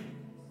strength,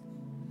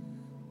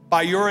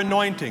 by your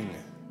anointing,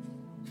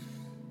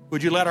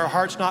 would you let our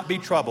hearts not be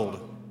troubled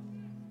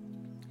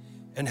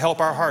and help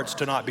our hearts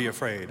to not be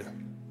afraid?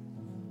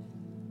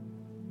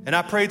 And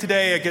I pray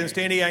today against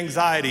any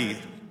anxiety,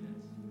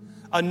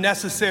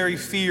 unnecessary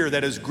fear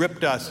that has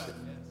gripped us.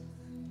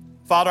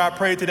 Father, I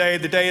pray today,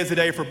 the day is the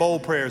day for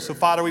bold prayers. So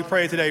Father, we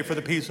pray today for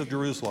the peace of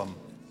Jerusalem.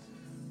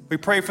 We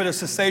pray for the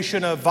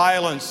cessation of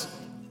violence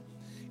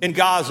in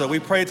Gaza. We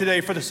pray today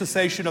for the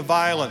cessation of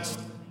violence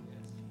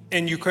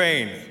in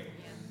Ukraine.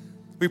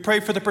 We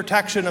pray for the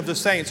protection of the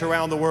saints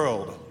around the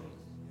world.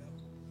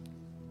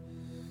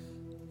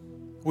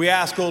 We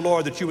ask, O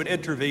Lord, that you would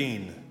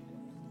intervene.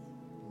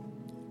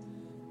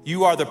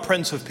 You are the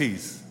Prince of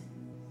Peace.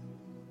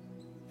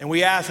 And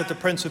we ask that the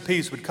Prince of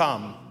Peace would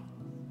come.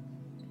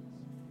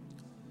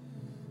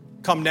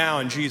 Come now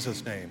in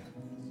Jesus' name.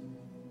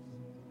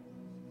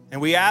 And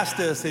we ask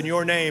this in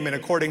your name and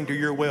according to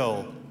your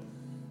will.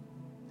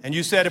 And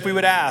you said if we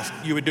would ask,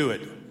 you would do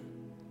it.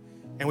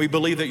 And we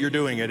believe that you're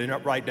doing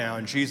it right now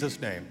in Jesus'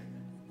 name.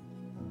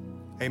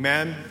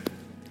 Amen.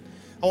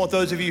 I want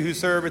those of you who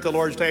serve at the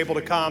Lord's table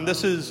to come.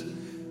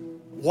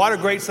 What a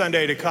great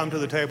Sunday to come to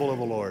the table of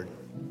the Lord.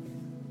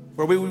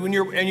 Where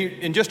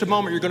in just a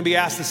moment, you're going to be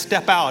asked to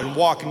step out and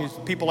walk. And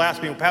people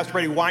ask me, well, Pastor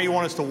Brady, why do you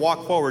want us to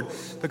walk forward?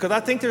 Because I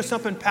think there's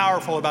something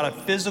powerful about a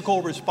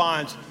physical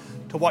response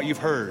to what you've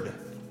heard.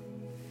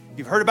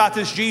 You've heard about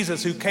this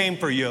Jesus who came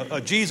for you,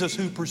 a Jesus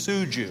who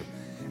pursued you.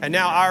 And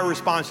now our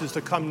response is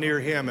to come near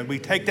him. And we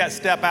take that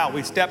step out.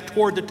 We step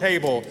toward the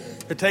table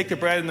to take the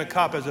bread and the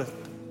cup as a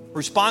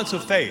response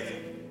of faith.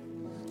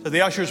 So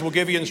the ushers will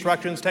give you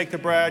instructions. Take the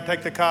bread,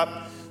 take the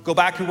cup. Go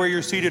back to where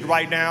you're seated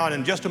right now, and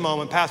in just a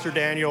moment, Pastor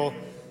Daniel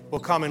will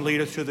come and lead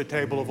us to the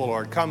table of the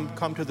Lord.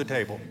 Come to the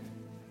table.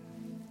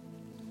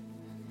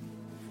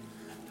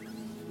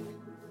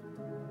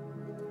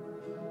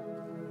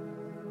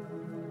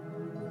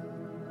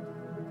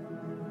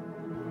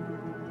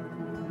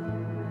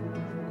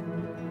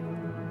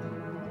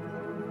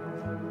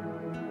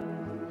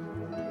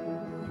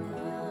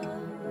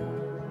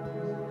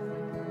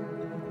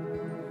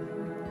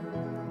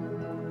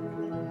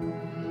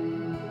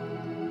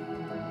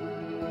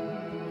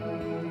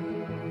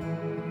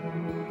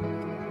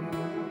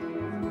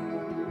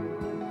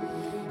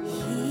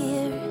 He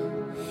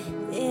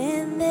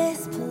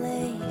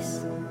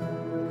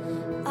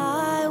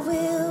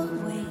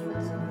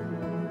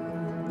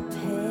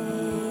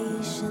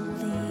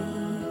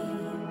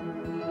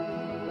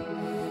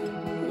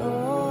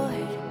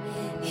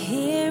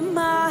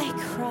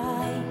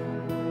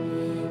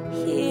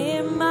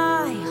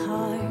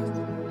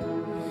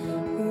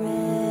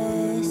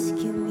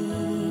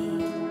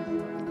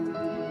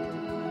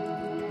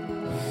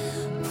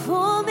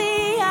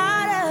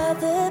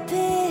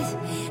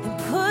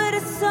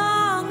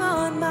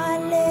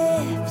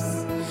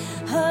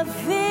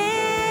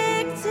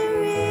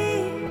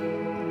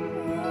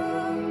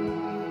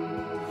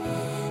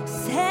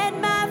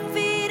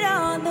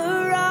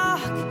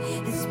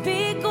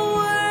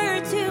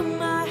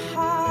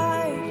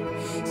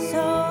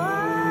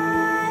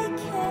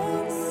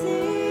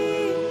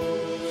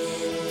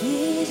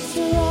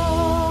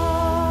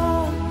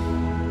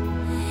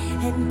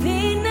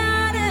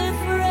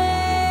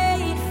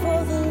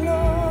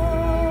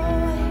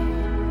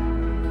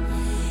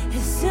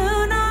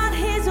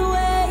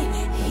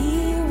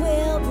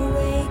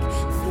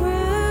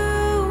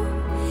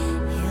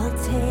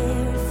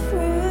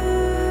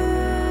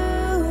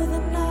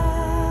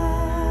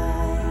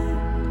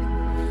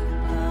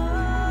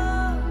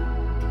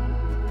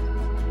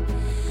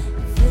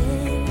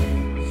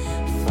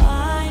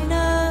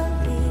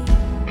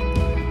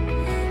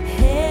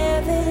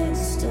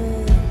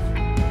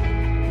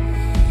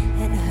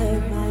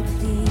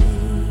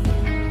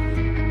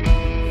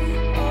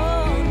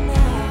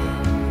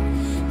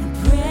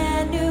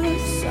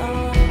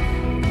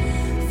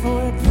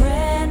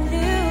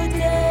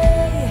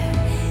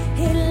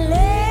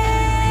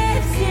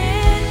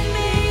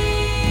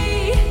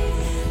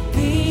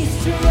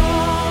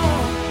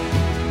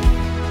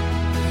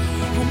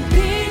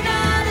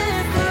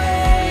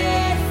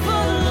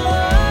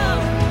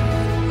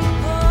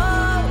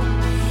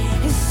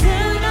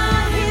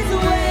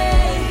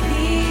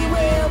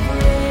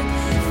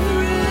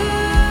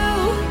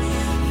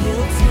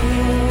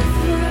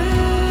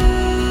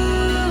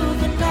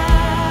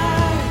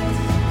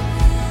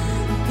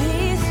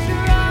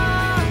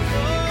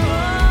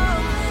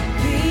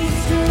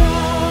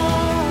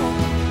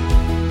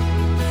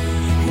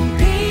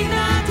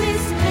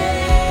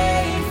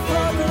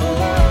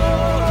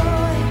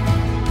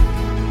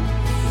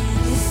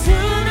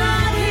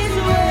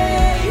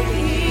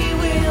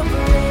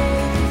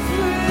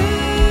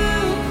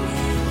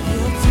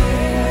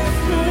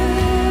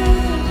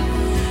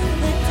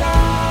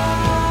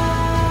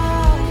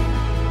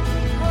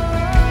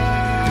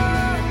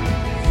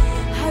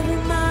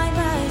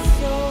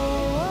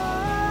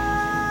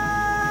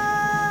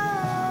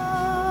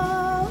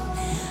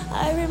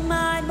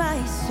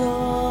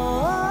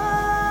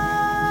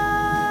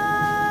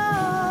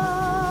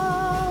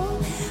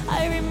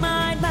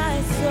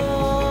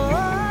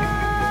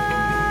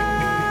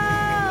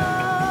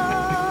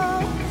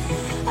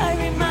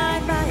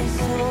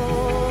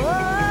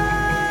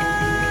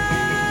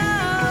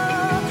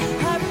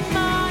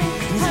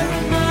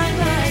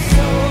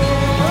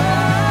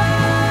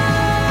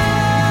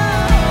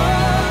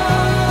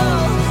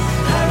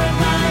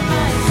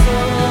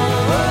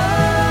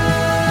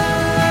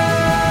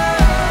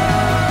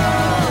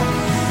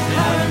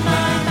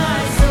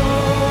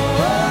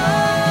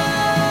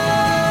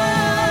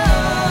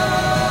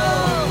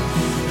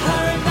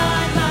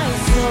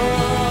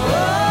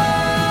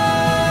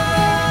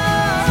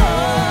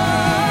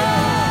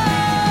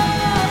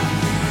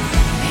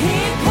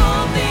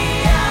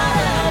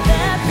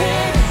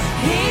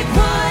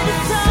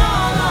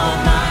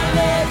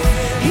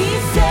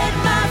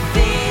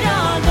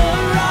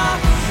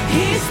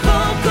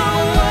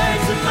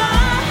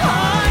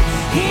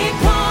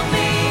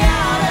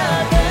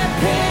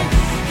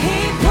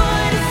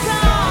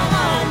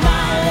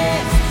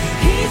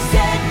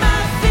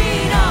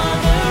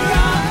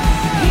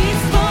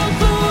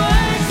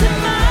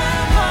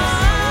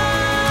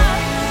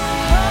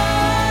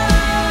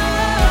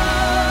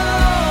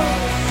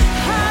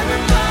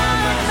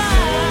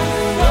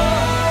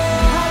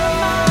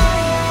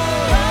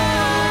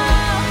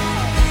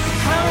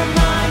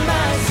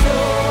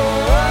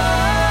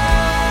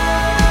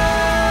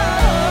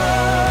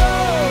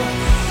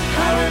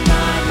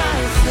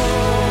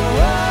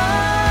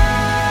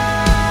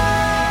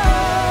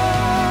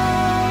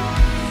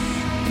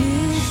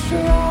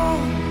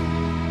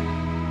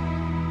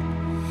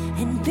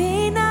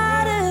Be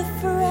not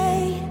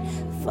afraid,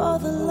 for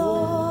the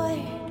Lord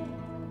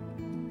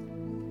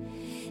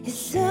is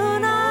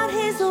soon on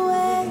his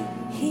way.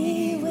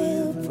 He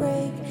will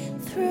break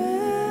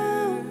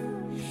through.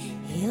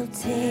 He'll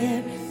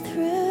tear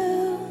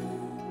through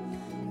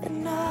the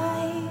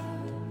night.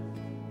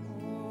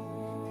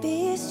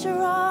 Be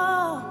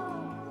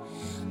strong,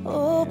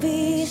 oh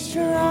be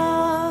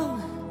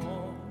strong,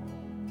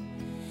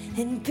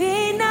 and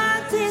be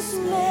not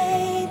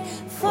dismayed,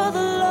 for the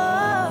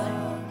Lord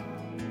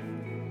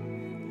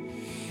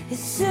is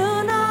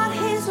soon on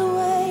his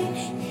way.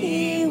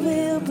 He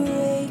will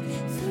break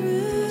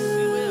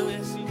through.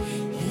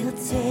 He'll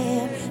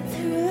tear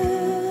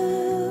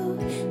through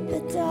the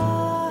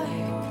dark.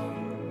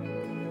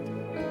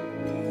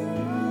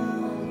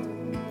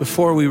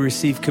 Before we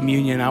receive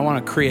communion, I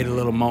want to create a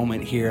little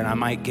moment here, and I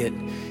might get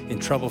in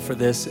trouble for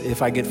this.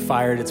 If I get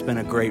fired, it's been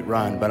a great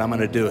run, but I'm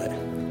going to do it.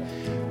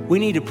 We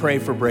need to pray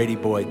for Brady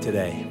Boyd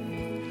today.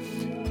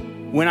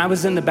 When I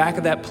was in the back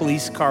of that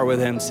police car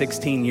with him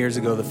 16 years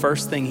ago, the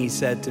first thing he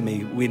said to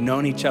me, we'd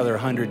known each other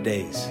 100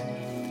 days.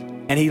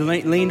 And he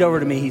leaned over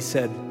to me, he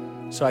said,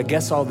 "So I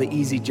guess all the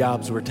easy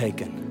jobs were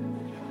taken."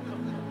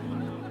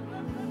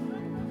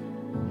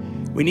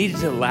 We needed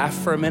to laugh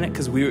for a minute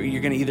because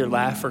you're going to either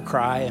laugh or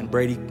cry, and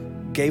Brady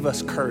gave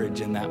us courage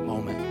in that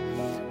moment.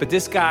 But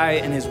this guy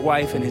and his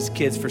wife and his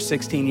kids for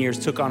 16 years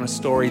took on a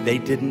story they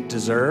didn't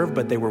deserve,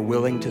 but they were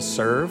willing to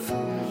serve.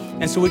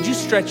 And so would you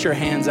stretch your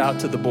hands out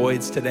to the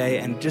Boyds today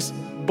and just,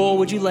 Bull,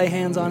 would you lay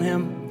hands on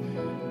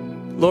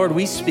him? Lord,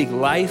 we speak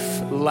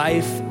life,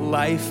 life,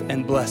 life,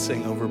 and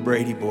blessing over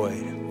Brady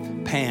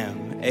Boyd,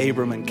 Pam,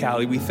 Abram, and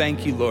Callie. We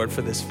thank you, Lord,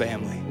 for this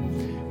family.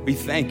 We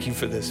thank you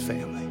for this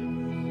family.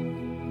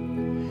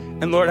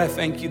 And Lord, I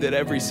thank you that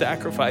every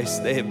sacrifice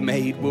they have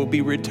made will be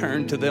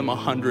returned to them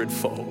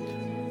 100-fold.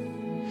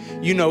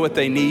 You know what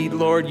they need,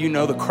 Lord. You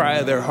know the cry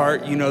of their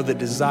heart. You know the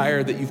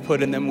desire that you've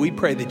put in them. We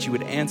pray that you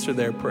would answer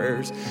their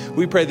prayers.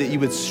 We pray that you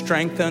would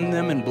strengthen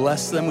them and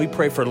bless them. We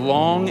pray for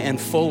long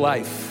and full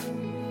life.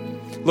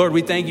 Lord,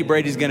 we thank you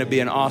Brady's going to be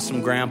an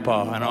awesome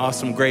grandpa, an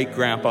awesome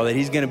great-grandpa, that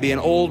he's going to be an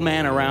old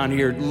man around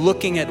here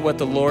looking at what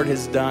the Lord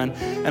has done.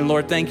 And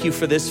Lord, thank you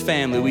for this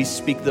family. We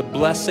speak the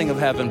blessing of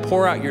heaven.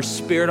 Pour out your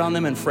spirit on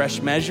them in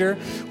fresh measure.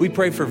 We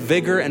pray for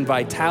vigor and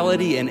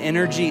vitality and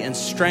energy and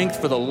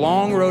strength for the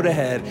long road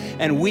ahead.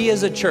 And we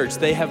as a church,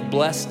 they have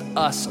blessed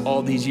us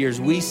all these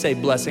years. We say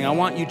blessing. I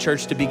want you,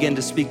 church, to begin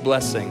to speak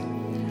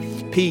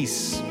blessing.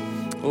 Peace,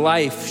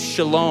 life,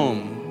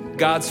 shalom,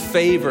 God's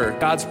favor,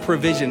 God's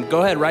provision.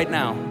 Go ahead right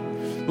now.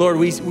 Lord,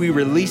 we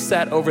release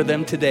that over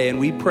them today, and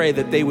we pray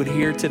that they would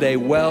hear today,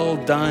 well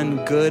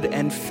done, good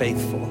and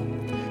faithful.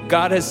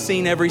 God has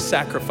seen every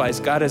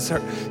sacrifice. God has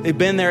heard. They've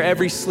been there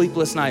every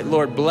sleepless night.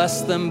 Lord,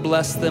 bless them,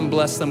 bless them,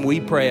 bless them, we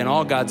pray. And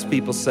all God's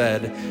people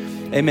said,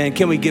 amen.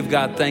 Can we give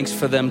God thanks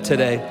for them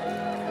today?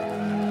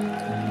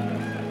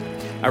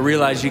 I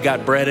realize you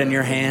got bread in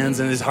your hands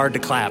and it's hard to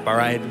clap, all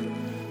right?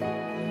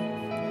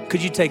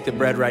 Could you take the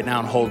bread right now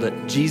and hold it?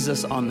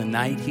 Jesus, on the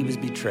night he was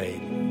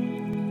betrayed,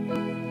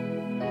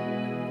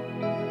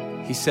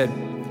 he said,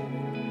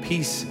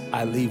 peace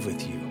I leave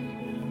with you.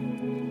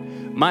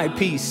 My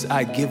peace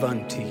I give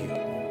unto you.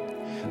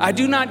 I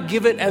do not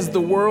give it as the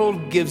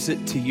world gives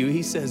it to you.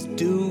 He says,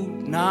 do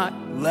not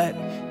let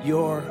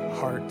your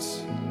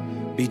hearts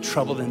be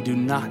troubled and do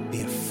not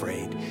be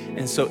afraid.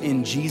 And so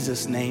in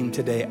Jesus' name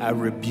today, I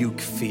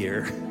rebuke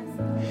fear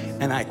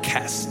and I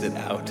cast it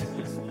out.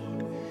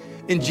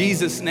 In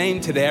Jesus' name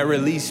today, I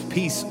release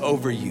peace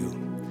over you.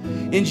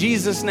 In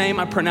Jesus' name,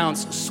 I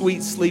pronounce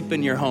sweet sleep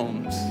in your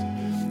homes.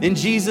 In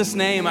Jesus'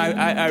 name,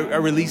 I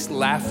release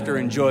laughter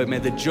and joy. May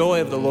the joy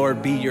of the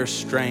Lord be your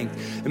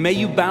strength. And may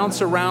you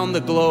bounce around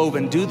the globe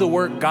and do the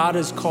work God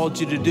has called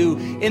you to do.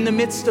 In the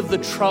midst of the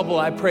trouble,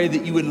 I pray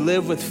that you would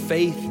live with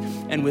faith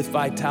and with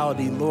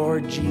vitality.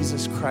 Lord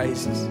Jesus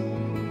Christ,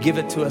 give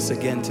it to us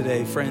again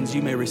today. Friends,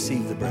 you may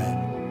receive the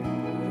bread.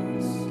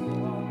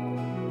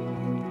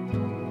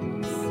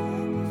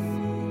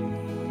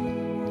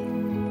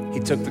 He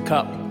took the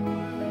cup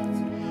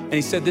and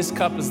he said, this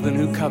cup is the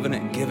new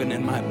covenant given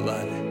in my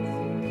blood.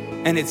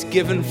 And it's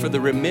given for the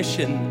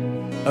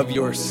remission of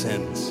your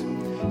sins.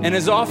 And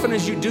as often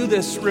as you do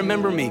this,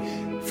 remember me.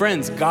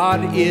 Friends,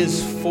 God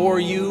is for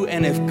you.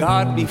 And if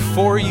God be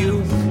for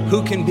you,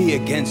 who can be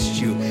against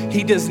you?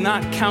 He does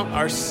not count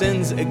our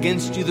sins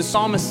against you. The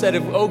psalmist said,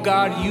 if, oh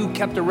God, you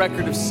kept a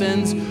record of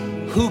sins,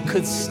 who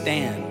could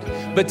stand?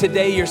 But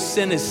today your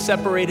sin is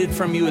separated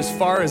from you as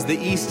far as the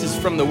east is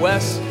from the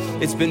west.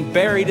 It's been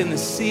buried in the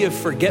sea of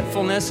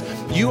forgetfulness.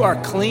 You are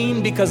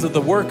clean because of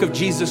the work of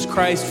Jesus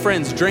Christ.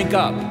 Friends, drink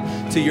up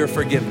to your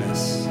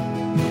forgiveness.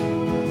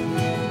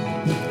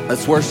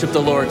 Let's worship the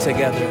Lord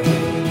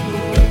together.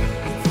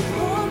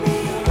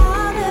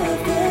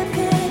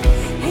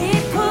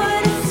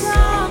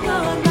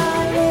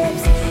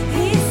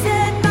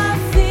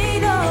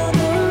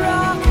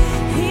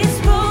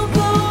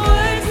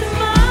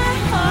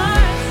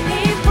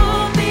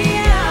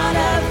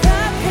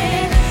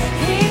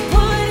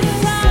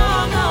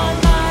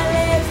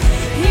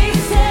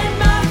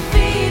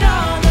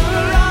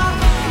 Rock.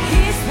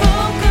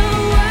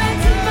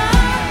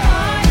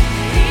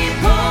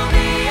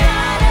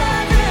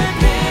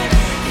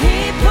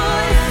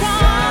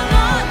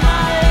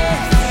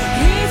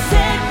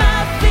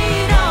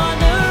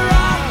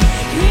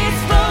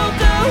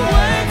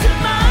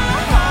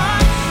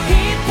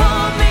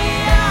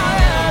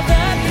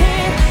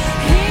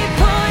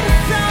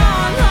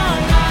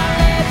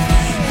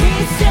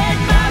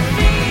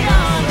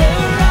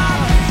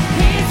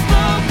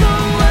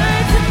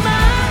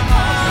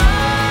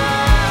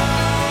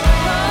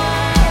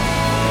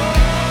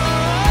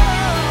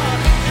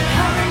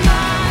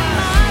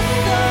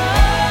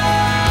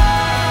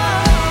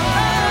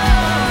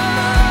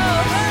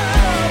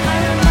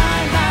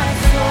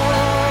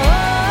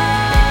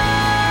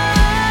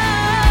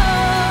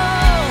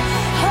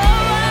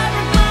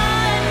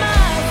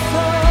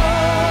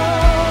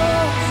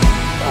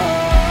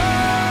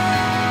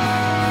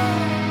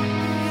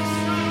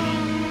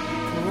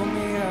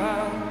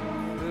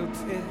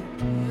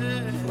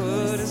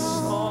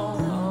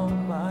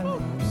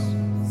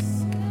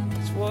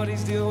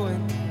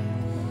 doing.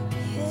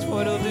 It's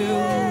what he'll do.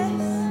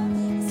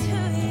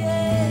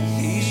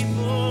 He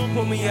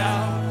pulled me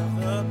out.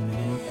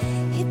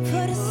 He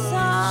put a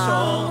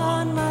song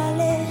on my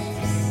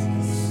lips.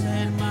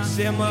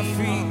 Set my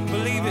feet,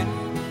 believe it.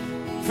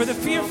 For the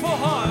fearful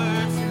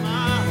heart,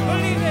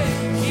 believe it.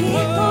 He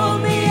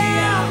pulled me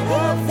out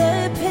of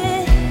the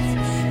pit.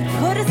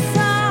 Put a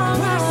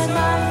song on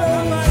my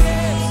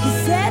lips. He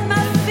set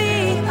my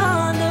feet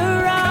on the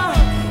rock.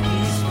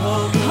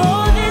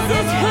 Oh, this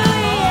is who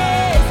he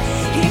is.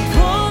 He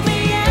pulled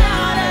me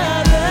out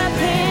of the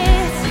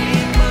pit.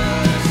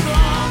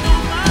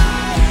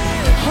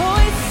 Oh,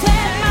 he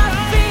set my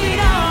feet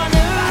on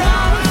the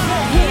rock.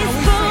 He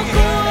spoke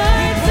a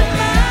word to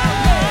my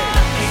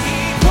lips. He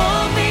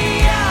pulled me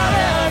out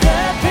of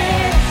the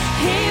pit.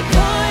 He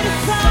put a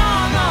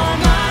song on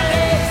my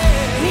lips.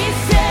 He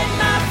set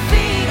my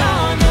feet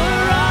on the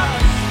rock.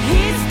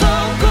 He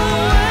spoke a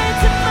word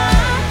to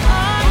my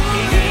heart.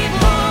 He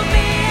pulled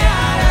me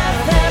out of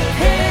the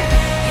pit.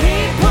 He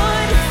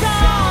put a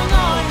song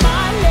on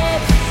my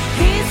lips.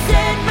 He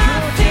set my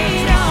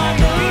feet on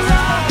the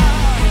rock.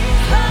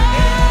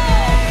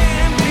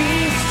 And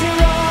be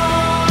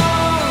strong,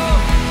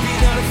 be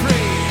not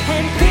afraid.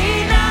 And be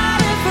not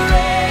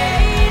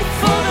afraid,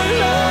 for the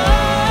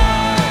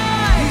Lord,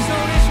 He's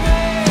on his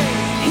way.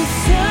 He's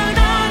soon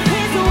on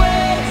His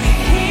way.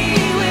 He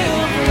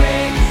will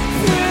break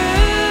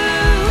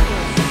through.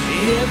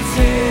 He'll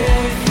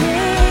tear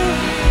through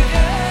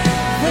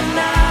the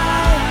night.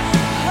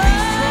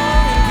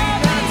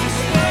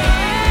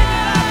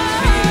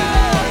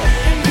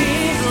 And be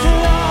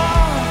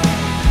strong,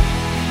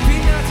 Be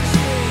not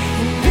dismayed.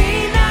 and be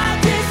not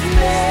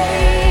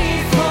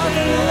dismayed, for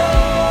the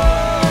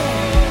Lord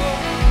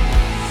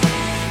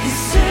is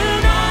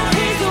soon on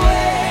His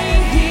way.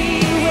 He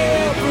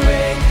will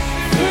break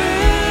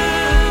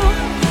through.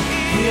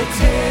 He'll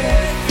tear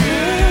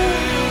through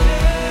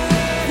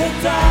the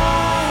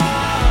dark.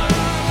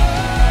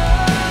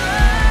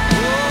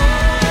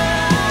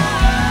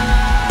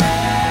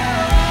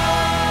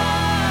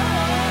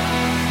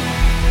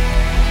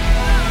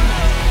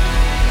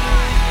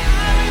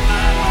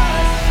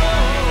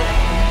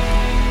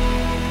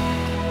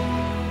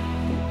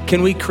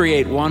 Can we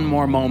create one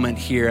more moment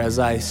here as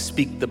I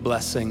speak the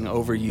blessing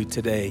over you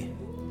today?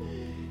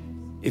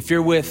 If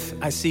you're with,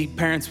 I see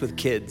parents with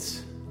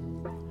kids.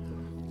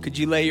 Could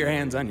you lay your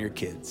hands on your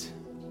kids?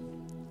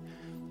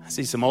 I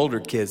see some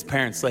older kids.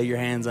 Parents, lay your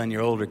hands on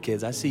your older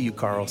kids. I see you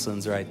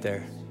Carlsons right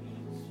there.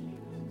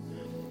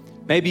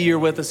 Maybe you're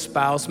with a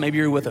spouse. Maybe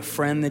you're with a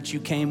friend that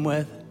you came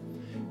with.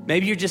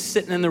 Maybe you're just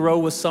sitting in the row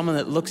with someone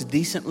that looks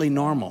decently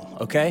normal,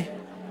 okay?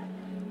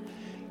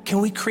 Can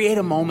we create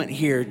a moment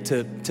here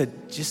to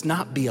just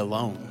not be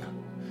alone?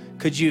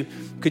 Could you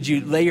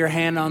lay your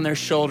hand on their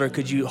shoulder?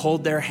 Could you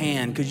hold their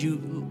hand?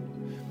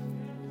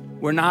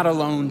 We're not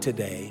alone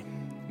today.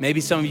 Maybe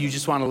some of you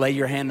just want to lay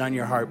your hand on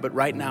your heart, but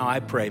right now I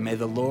pray, may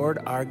the Lord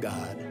our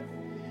God,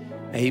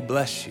 may He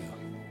bless you.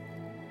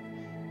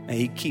 May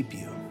He keep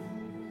you.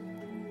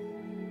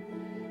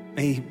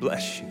 May He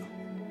bless you.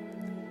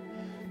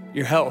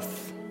 Your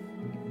health,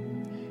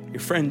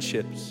 your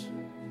friendships,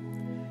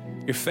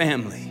 your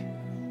family,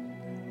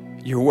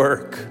 your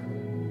work,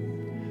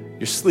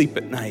 your sleep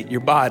at night,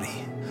 your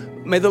body.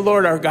 May the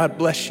Lord our God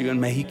bless you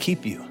and may He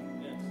keep you.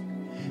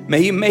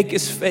 May He make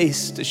His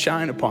face to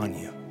shine upon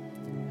you.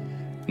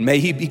 And may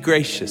He be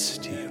gracious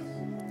to you.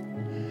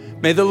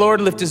 May the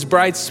Lord lift His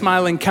bright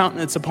smiling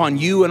countenance upon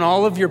you and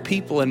all of your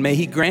people, and may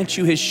He grant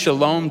you His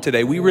shalom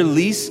today. We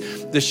release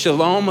the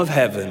shalom of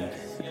heaven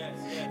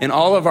in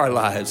all of our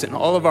lives, in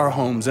all of our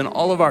homes, in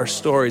all of our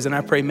stories. And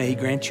I pray may He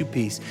grant you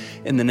peace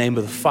in the name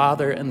of the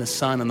Father and the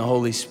Son and the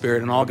Holy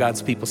Spirit. And all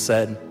God's people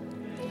said,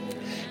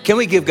 can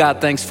we give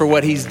God thanks for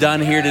what He's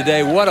done here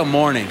today? What a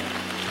morning.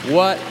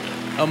 What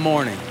a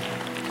morning.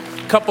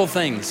 Couple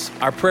things.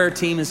 Our prayer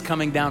team is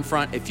coming down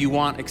front. If you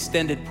want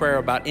extended prayer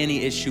about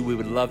any issue, we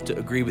would love to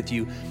agree with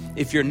you.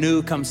 If you're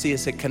new, come see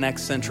us at Connect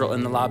Central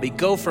in the lobby.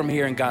 Go from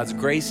here in God's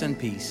grace and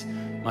peace.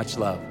 Much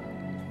love.